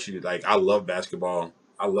 Lord, why would you, like, I love basketball.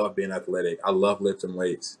 I love being athletic. I love lifting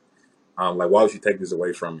weights. Like, why would you take this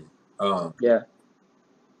away from me? Um, Yeah.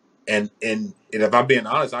 and if I'm being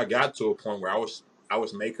honest, I got to a point where I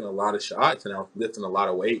was making a lot of shots and I was lifting a lot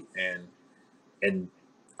of weight and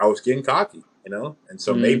I was getting cocky, you know. And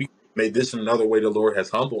so Mm-hmm. maybe this is another way the Lord has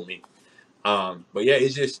humbled me. But yeah,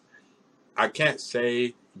 it's just I can't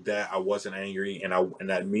say that I wasn't angry and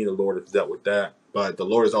that me and the Lord has dealt with that. But the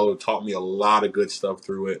Lord has also taught me a lot of good stuff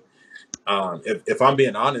through it. If I'm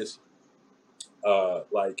being honest,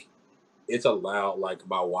 like it's allowed like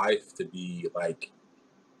my wife to be like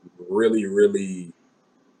really, really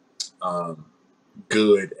um,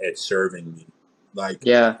 good at serving me. Like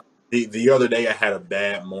Yeah. the other day, I had a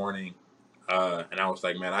bad morning, and I was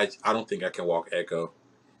like, man, I don't think I can walk Echo.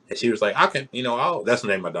 And she was like, I can, I'll. That's the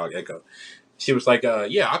name of my dog, Echo. She was like,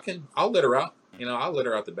 yeah, I can. I'll let her out. I'll let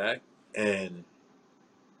her out the back. And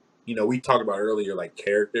we talked about earlier, like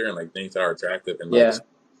character and like things that are attractive and like Yeah.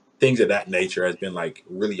 things of that nature has been like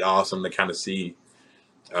really awesome to kind of see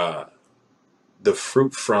uh, the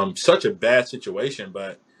fruit from such a bad situation,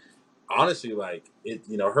 but honestly, like it,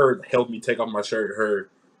 her helped me take off my shirt. Her,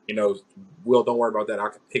 you know, Will, don't worry about that. I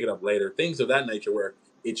can pick it up later. Things of that nature where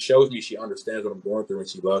it shows me she understands what I'm going through and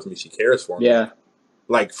she loves me. She cares for me. Yeah.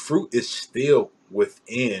 Like fruit is still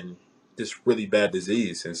within this really bad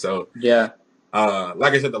disease, and so, Yeah.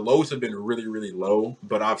 like I said, the lows have been really, really low.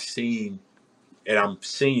 But I've seen, and I'm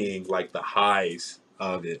seeing like the highs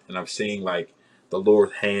of it, and I'm seeing like the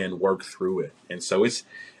Lord's hand work through it. And so it's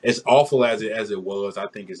awful as it was. I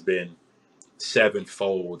think it's been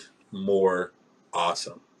sevenfold more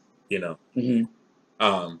awesome, you know.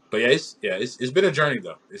 Mm-hmm. But it's been a journey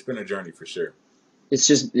though. It's been a journey for sure. It's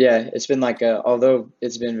just, yeah, it's been like although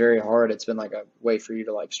it's been very hard, it's been like a way for you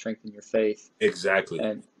to like strengthen your faith. Exactly.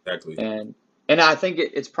 And Exactly. and I think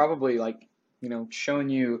it's probably like, showing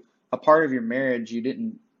you a part of your marriage you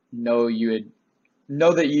didn't know you had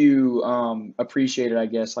know that you appreciated, I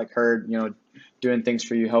guess, like her, doing things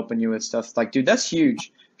for you, helping you with stuff. Like, dude, that's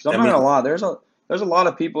huge. Because I'm I not mean, gonna lie, there's a lot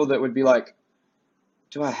of people that would be like,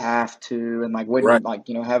 do I have to? And like right, wouldn't like,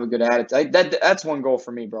 have a good attitude. That's one goal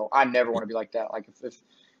for me, bro. I never want to be like that. Like if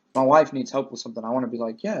my wife needs help with something, I want to be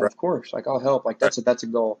like, yeah, right, of course. Like I'll help. Like right. that's a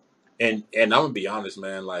goal. And I'm gonna be honest,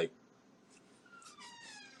 man. Like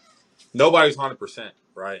nobody's 100%,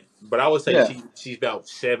 right? But I would say Yeah. she's about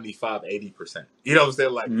 75, 80%. You know what I'm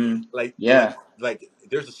saying? Like, Hmm. like, like, Yeah. like.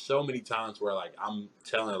 There's so many times where like I'm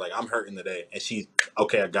telling her like I'm hurting today, and she's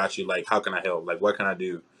okay. I got you. Like, how can I help? Like, what can I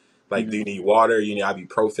do? Like, do Hmm. you need water? You need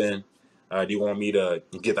ibuprofen? Do you want me to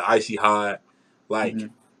get the icy hot? Like, Hmm.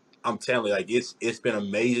 I'm telling you, like it's been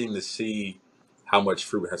amazing to see how much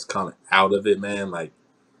fruit has come out of it, man. Like,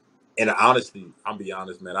 and honestly, I'm be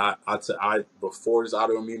honest, man. I before this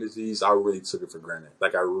autoimmune disease, I really took it for granted.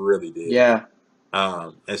 Like I really did. Yeah.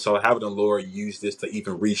 And so having the Lord use this to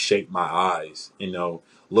even reshape my eyes,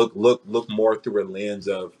 look more through a lens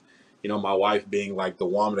of, my wife being like the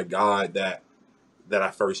woman of God that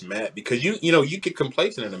I first met. Because you get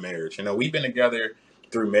complacent in a marriage. We've been together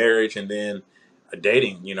through marriage and then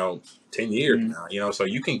dating, 10 years Hmm. now. So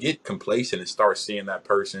you can get complacent and start seeing that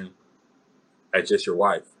person as just your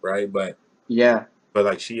wife, right? Yeah. But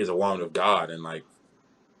like she is a woman of God, and like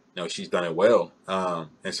she's done it well.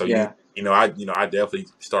 And so Yeah. I definitely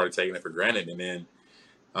started taking it for granted, and then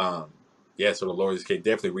um, yeah, so the Lord has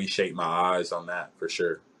definitely reshaped my eyes on that for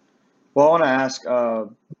sure. Well, I want to ask,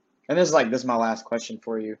 and this is my last question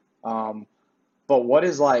for you. But what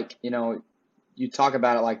is like, you talk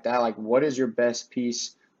about it like that, like what is your best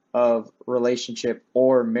piece of relationship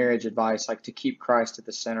or marriage advice, like to keep Christ at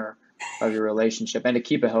the center of your relationship and to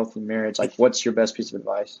keep a healthy marriage? Like what's your best piece of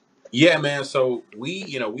advice? Yeah, man. So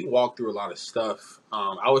we walked through a lot of stuff.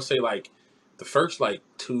 I would say like the first like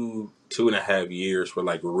two and a half years were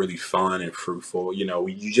like really fun and fruitful.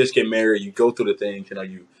 You just get married, you go through the things,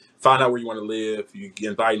 you find out where you want to live, you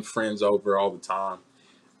get inviting friends over all the time.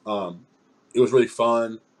 Um, it was really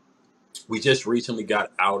fun. We just recently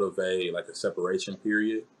got out of a separation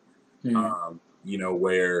period, Hmm.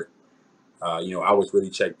 where I was really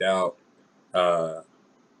checked out. Uh,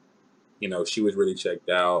 she was really checked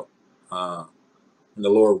out. Uh, and the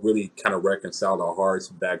Lord really kind of reconciled our hearts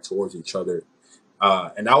back towards each other.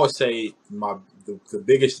 And I would say the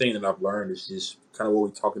biggest thing that I've learned is just kind of what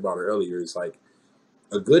we talked about earlier is like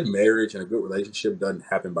a good marriage and a good relationship doesn't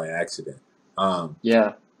happen by accident. Um,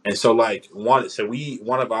 Yeah. and so like one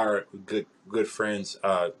of our good friends,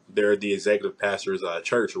 they're the executive pastors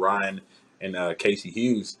church, Ryan and Casey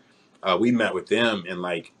Hughes. We met with them and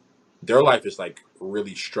like their life is like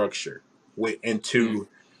really structured. And Hmm.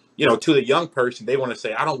 to the young person, they want to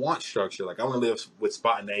say, I don't want structure. Like I want to live with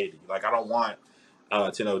spontaneity. Like I don't want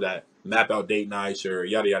to know that map out date nights or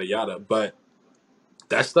yada yada yada. But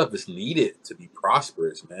that stuff is needed to be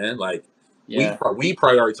prosperous, man. Like Yeah. we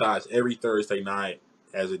prioritize every Thursday night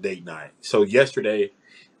as a date night. So yesterday,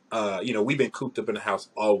 we've been cooped up in the house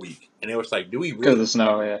all week, and it was like, do we Because of really the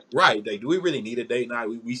snow, yeah. right? Like, do we really need a date night?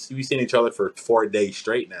 We seen each other for 4 days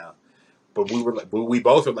straight now, but we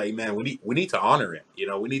both are like, man, we need to honor it.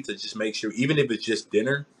 We need to just make sure, even if it's just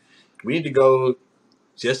dinner, we need to go,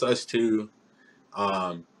 just us two,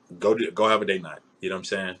 go have a date night. You know what I'm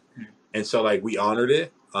saying? And so like we honored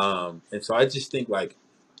it. And so I just think like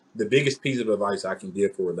the biggest piece of advice I can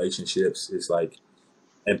give for relationships is like,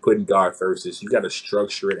 and putting God first is you got to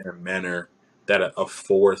structure it in a manner that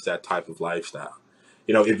affords that type of lifestyle.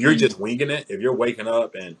 If you're just winging it, if you're waking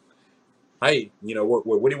up and, hey, what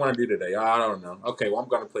do you want to do today? I don't know. Okay, well, I'm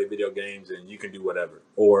going to play video games and you can do whatever.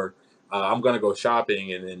 Or I'm going to go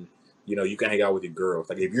shopping and then, you can hang out with your girls.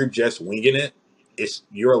 Like if you're just winging it, it's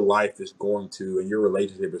your life is going to, and your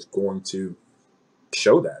relationship is going to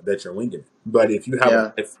show that you're winging it. But if you have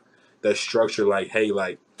a life that's structured like, hey,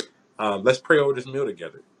 like, let's pray over this meal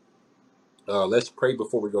together. Let's pray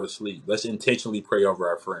before we go to sleep. Let's intentionally pray over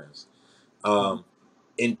our friends.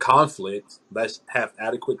 In conflict, let's have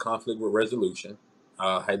adequate conflict with resolution.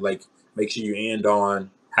 Like make sure you end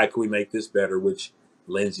on how can we make this better, which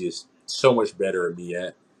Lindsay is so much better at me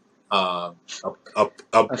at. I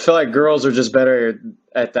feel like girls are just better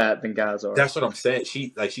at that than guys are. That's what I'm saying.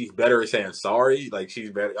 She's better at saying sorry. Like she's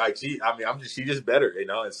better. Like she's just better,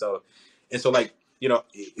 And so like,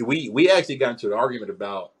 we actually got into an argument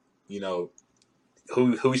about,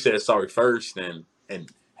 who said sorry first and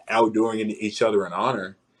outdoing each other in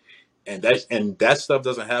honor. And that stuff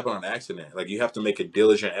doesn't happen on accident. Like you have to make a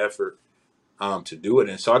diligent effort to do it.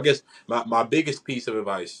 And so I guess my biggest piece of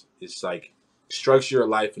advice is like structure your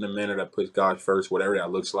life in a manner that puts God first, whatever that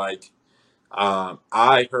looks like.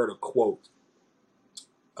 I heard a quote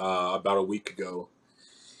about a week ago.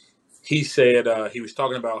 He said he was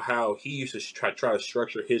talking about how he used to try to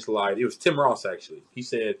structure his life. It was Tim Ross actually. He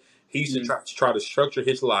said he used to try to structure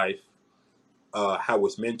his life how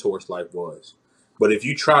his mentor's life was. But if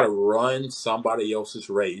you try to run somebody else's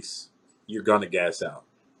race, you're gonna gas out.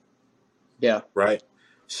 Yeah. Right.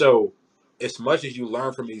 So as much as you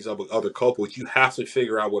learn from these other couples, you have to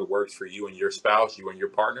figure out what works for you and your spouse, you and your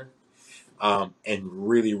partner. And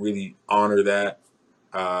really, really honor that,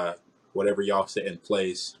 whatever y'all set in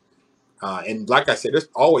place. And like I said, there's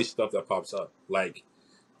always stuff that pops up. Like,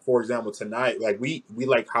 for example, tonight, like we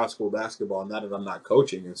like high school basketball, now that I'm not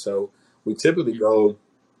coaching. And so we typically go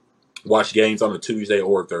watch games on a Tuesday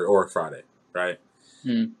or a Friday, right?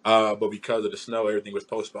 But because of the snow, everything was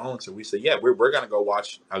postponed. So we said, yeah, we're going to go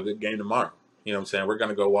watch a good game tomorrow. You know what I'm saying? We're going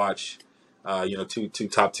to go watch, two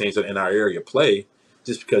top teams in our area play.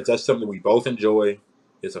 Just because that's something we both enjoy.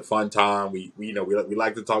 It's a fun time. We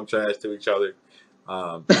like to talk trash to each other.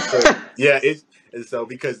 Yeah, and so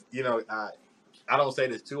because I don't say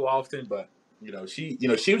this too often, but she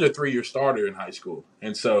was a 3-year starter in high school,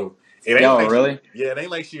 and so it ain't really? It ain't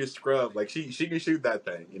like she a scrub. Like she can shoot that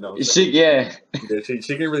thing, She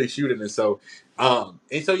can really shoot it, and so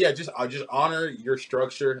yeah, just honor your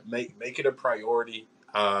structure, make it a priority.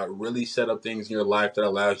 Really set up things in your life that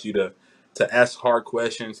allows you to ask hard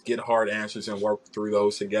questions, get hard answers, and work through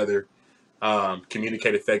those together.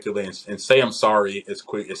 Communicate effectively and say I'm sorry as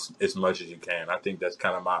quick as much as you can. I think that's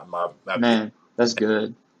kind of my man. That's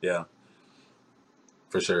good. Yeah,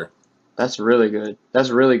 for sure. That's really good. That's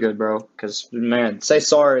really good, bro. Because man, say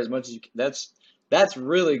sorry as much as you can. That's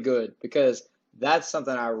really good because that's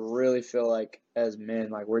something I really feel like as men,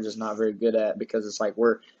 like we're just not very good at because it's like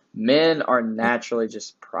men are naturally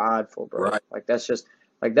just prideful, bro. Right. Like that's just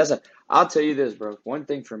like I'll tell you this, bro. One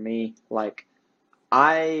thing for me, like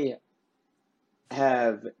I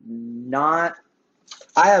have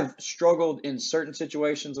struggled in certain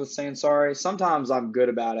situations with saying sorry. Sometimes I'm good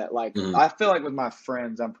about it. Like I feel like with my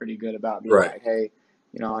friends, I'm pretty good about being like, hey,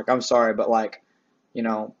 like I'm sorry, but like,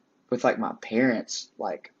 with like my parents,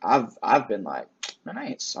 like I've been like, man, I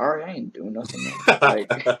ain't sorry, I ain't doing nothing.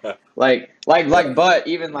 But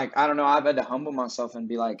even like I don't know, I've had to humble myself and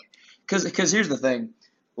be like, because here's the thing,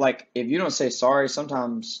 like if you don't say sorry,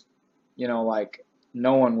 sometimes, like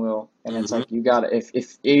no one will, and it's like you gotta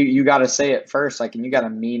if you gotta say it first, like, and you gotta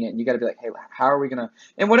mean it, and you gotta be like, hey, how are we gonna,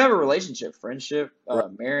 in whatever relationship, friendship,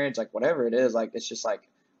 marriage, like whatever it is, like it's just like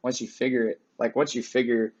once you figure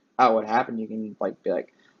out what happened, you can like be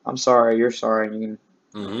like, I'm sorry, you're sorry, and you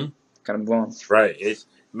can kind of move on. Right. It's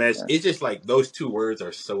just like those two words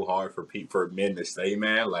are so hard for men to say,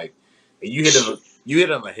 man. Like you hit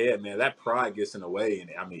on the head, man. That pride gets in the way,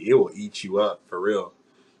 and I mean it will eat you up for real.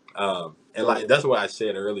 And like that's what I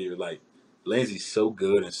said earlier. Like Lindsay's so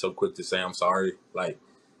good and so quick to say I'm sorry. Like,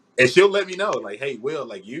 and she'll let me know, like, hey, Will,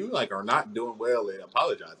 like you like are not doing well and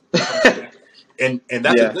apologizing. You know what I'm saying? And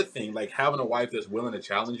that's a Yeah. good thing. Like having a wife that's willing to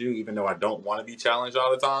challenge you, even though I don't want to be challenged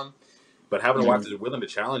all the time. But having a wife that's willing to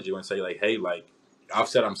challenge you and say, like, hey, like I've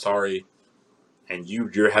said I'm sorry, and you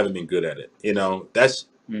haven't been good at it. You know, that's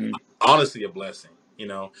honestly a blessing. You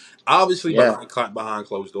know, obviously Yeah. behind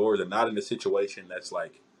closed doors and not in a situation that's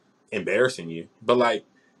like embarrassing you. But like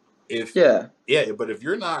if Yeah. but if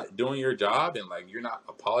you're not doing your job and like you're not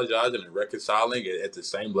apologizing and reconciling at the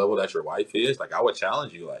same level that your wife is, like I would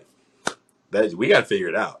challenge you, like that we got to figure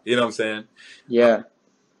it out. You know what I'm saying? Yeah.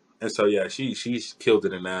 And so yeah, she's killed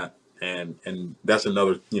it in that, and that's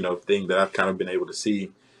another thing that I've kind of been able to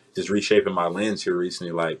see, just reshaping my lens here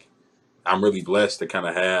recently. Like I'm really blessed to kind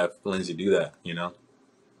of have Lindsay do that. You know?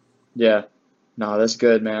 Yeah. No, that's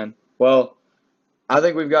good, man. Well, I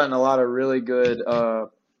think we've gotten a lot of really good, I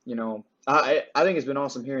think it's been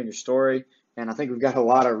awesome hearing your story, and I think we've got a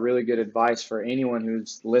lot of really good advice for anyone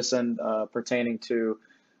who's listened pertaining to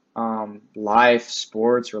life,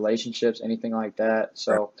 sports, relationships, anything like that. Right.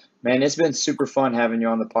 So, man, it's been super fun having you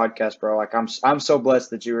on the podcast, bro. Like, I'm so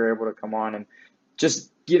blessed that you were able to come on and just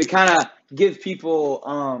get to kind of give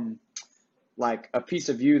people like a piece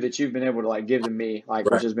of you that you've been able to like give to me, like,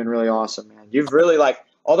 which Right. has been really awesome, man. You've really like,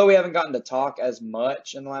 although we haven't gotten to talk as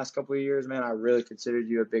much in the last couple of years, man, I really considered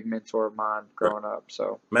you a big mentor of mine growing up.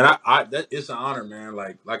 So, Man, I that it's an honor, man.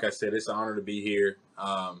 Like I said, it's an honor to be here.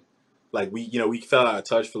 Like we fell out of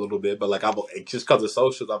touch for a little bit, but like I've just because of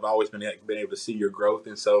socials, I've always been able to see your growth,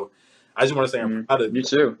 and so I just want to say I'm proud of you you.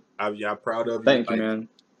 too. I'm proud of you. Thank you, Like man.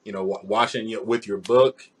 watching you with your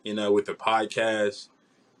book, with the podcast.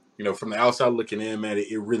 From the outside looking in, man,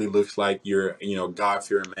 it really looks like you're God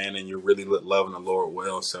fearing man, and you're really loving the Lord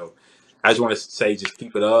well. So I just want to say, just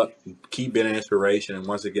keep it up, keep being an inspiration. And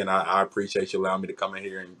once again, I appreciate you allowing me to come in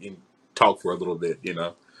here and talk for a little bit.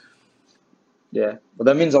 Yeah. Well,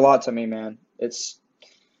 that means a lot to me, man.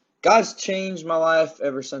 God's changed my life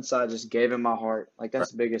ever since I just gave him my heart. Like,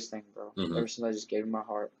 that's the biggest thing, bro. Mm-hmm. Ever since I just gave him my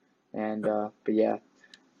heart. And,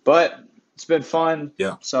 but it's been fun.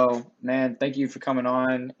 Yeah. So, man, thank you for coming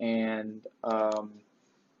on. And,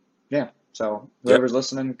 so whoever's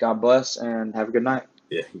listening, God bless and have a good night.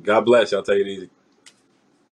 Yeah. God bless. Y'all take it easy.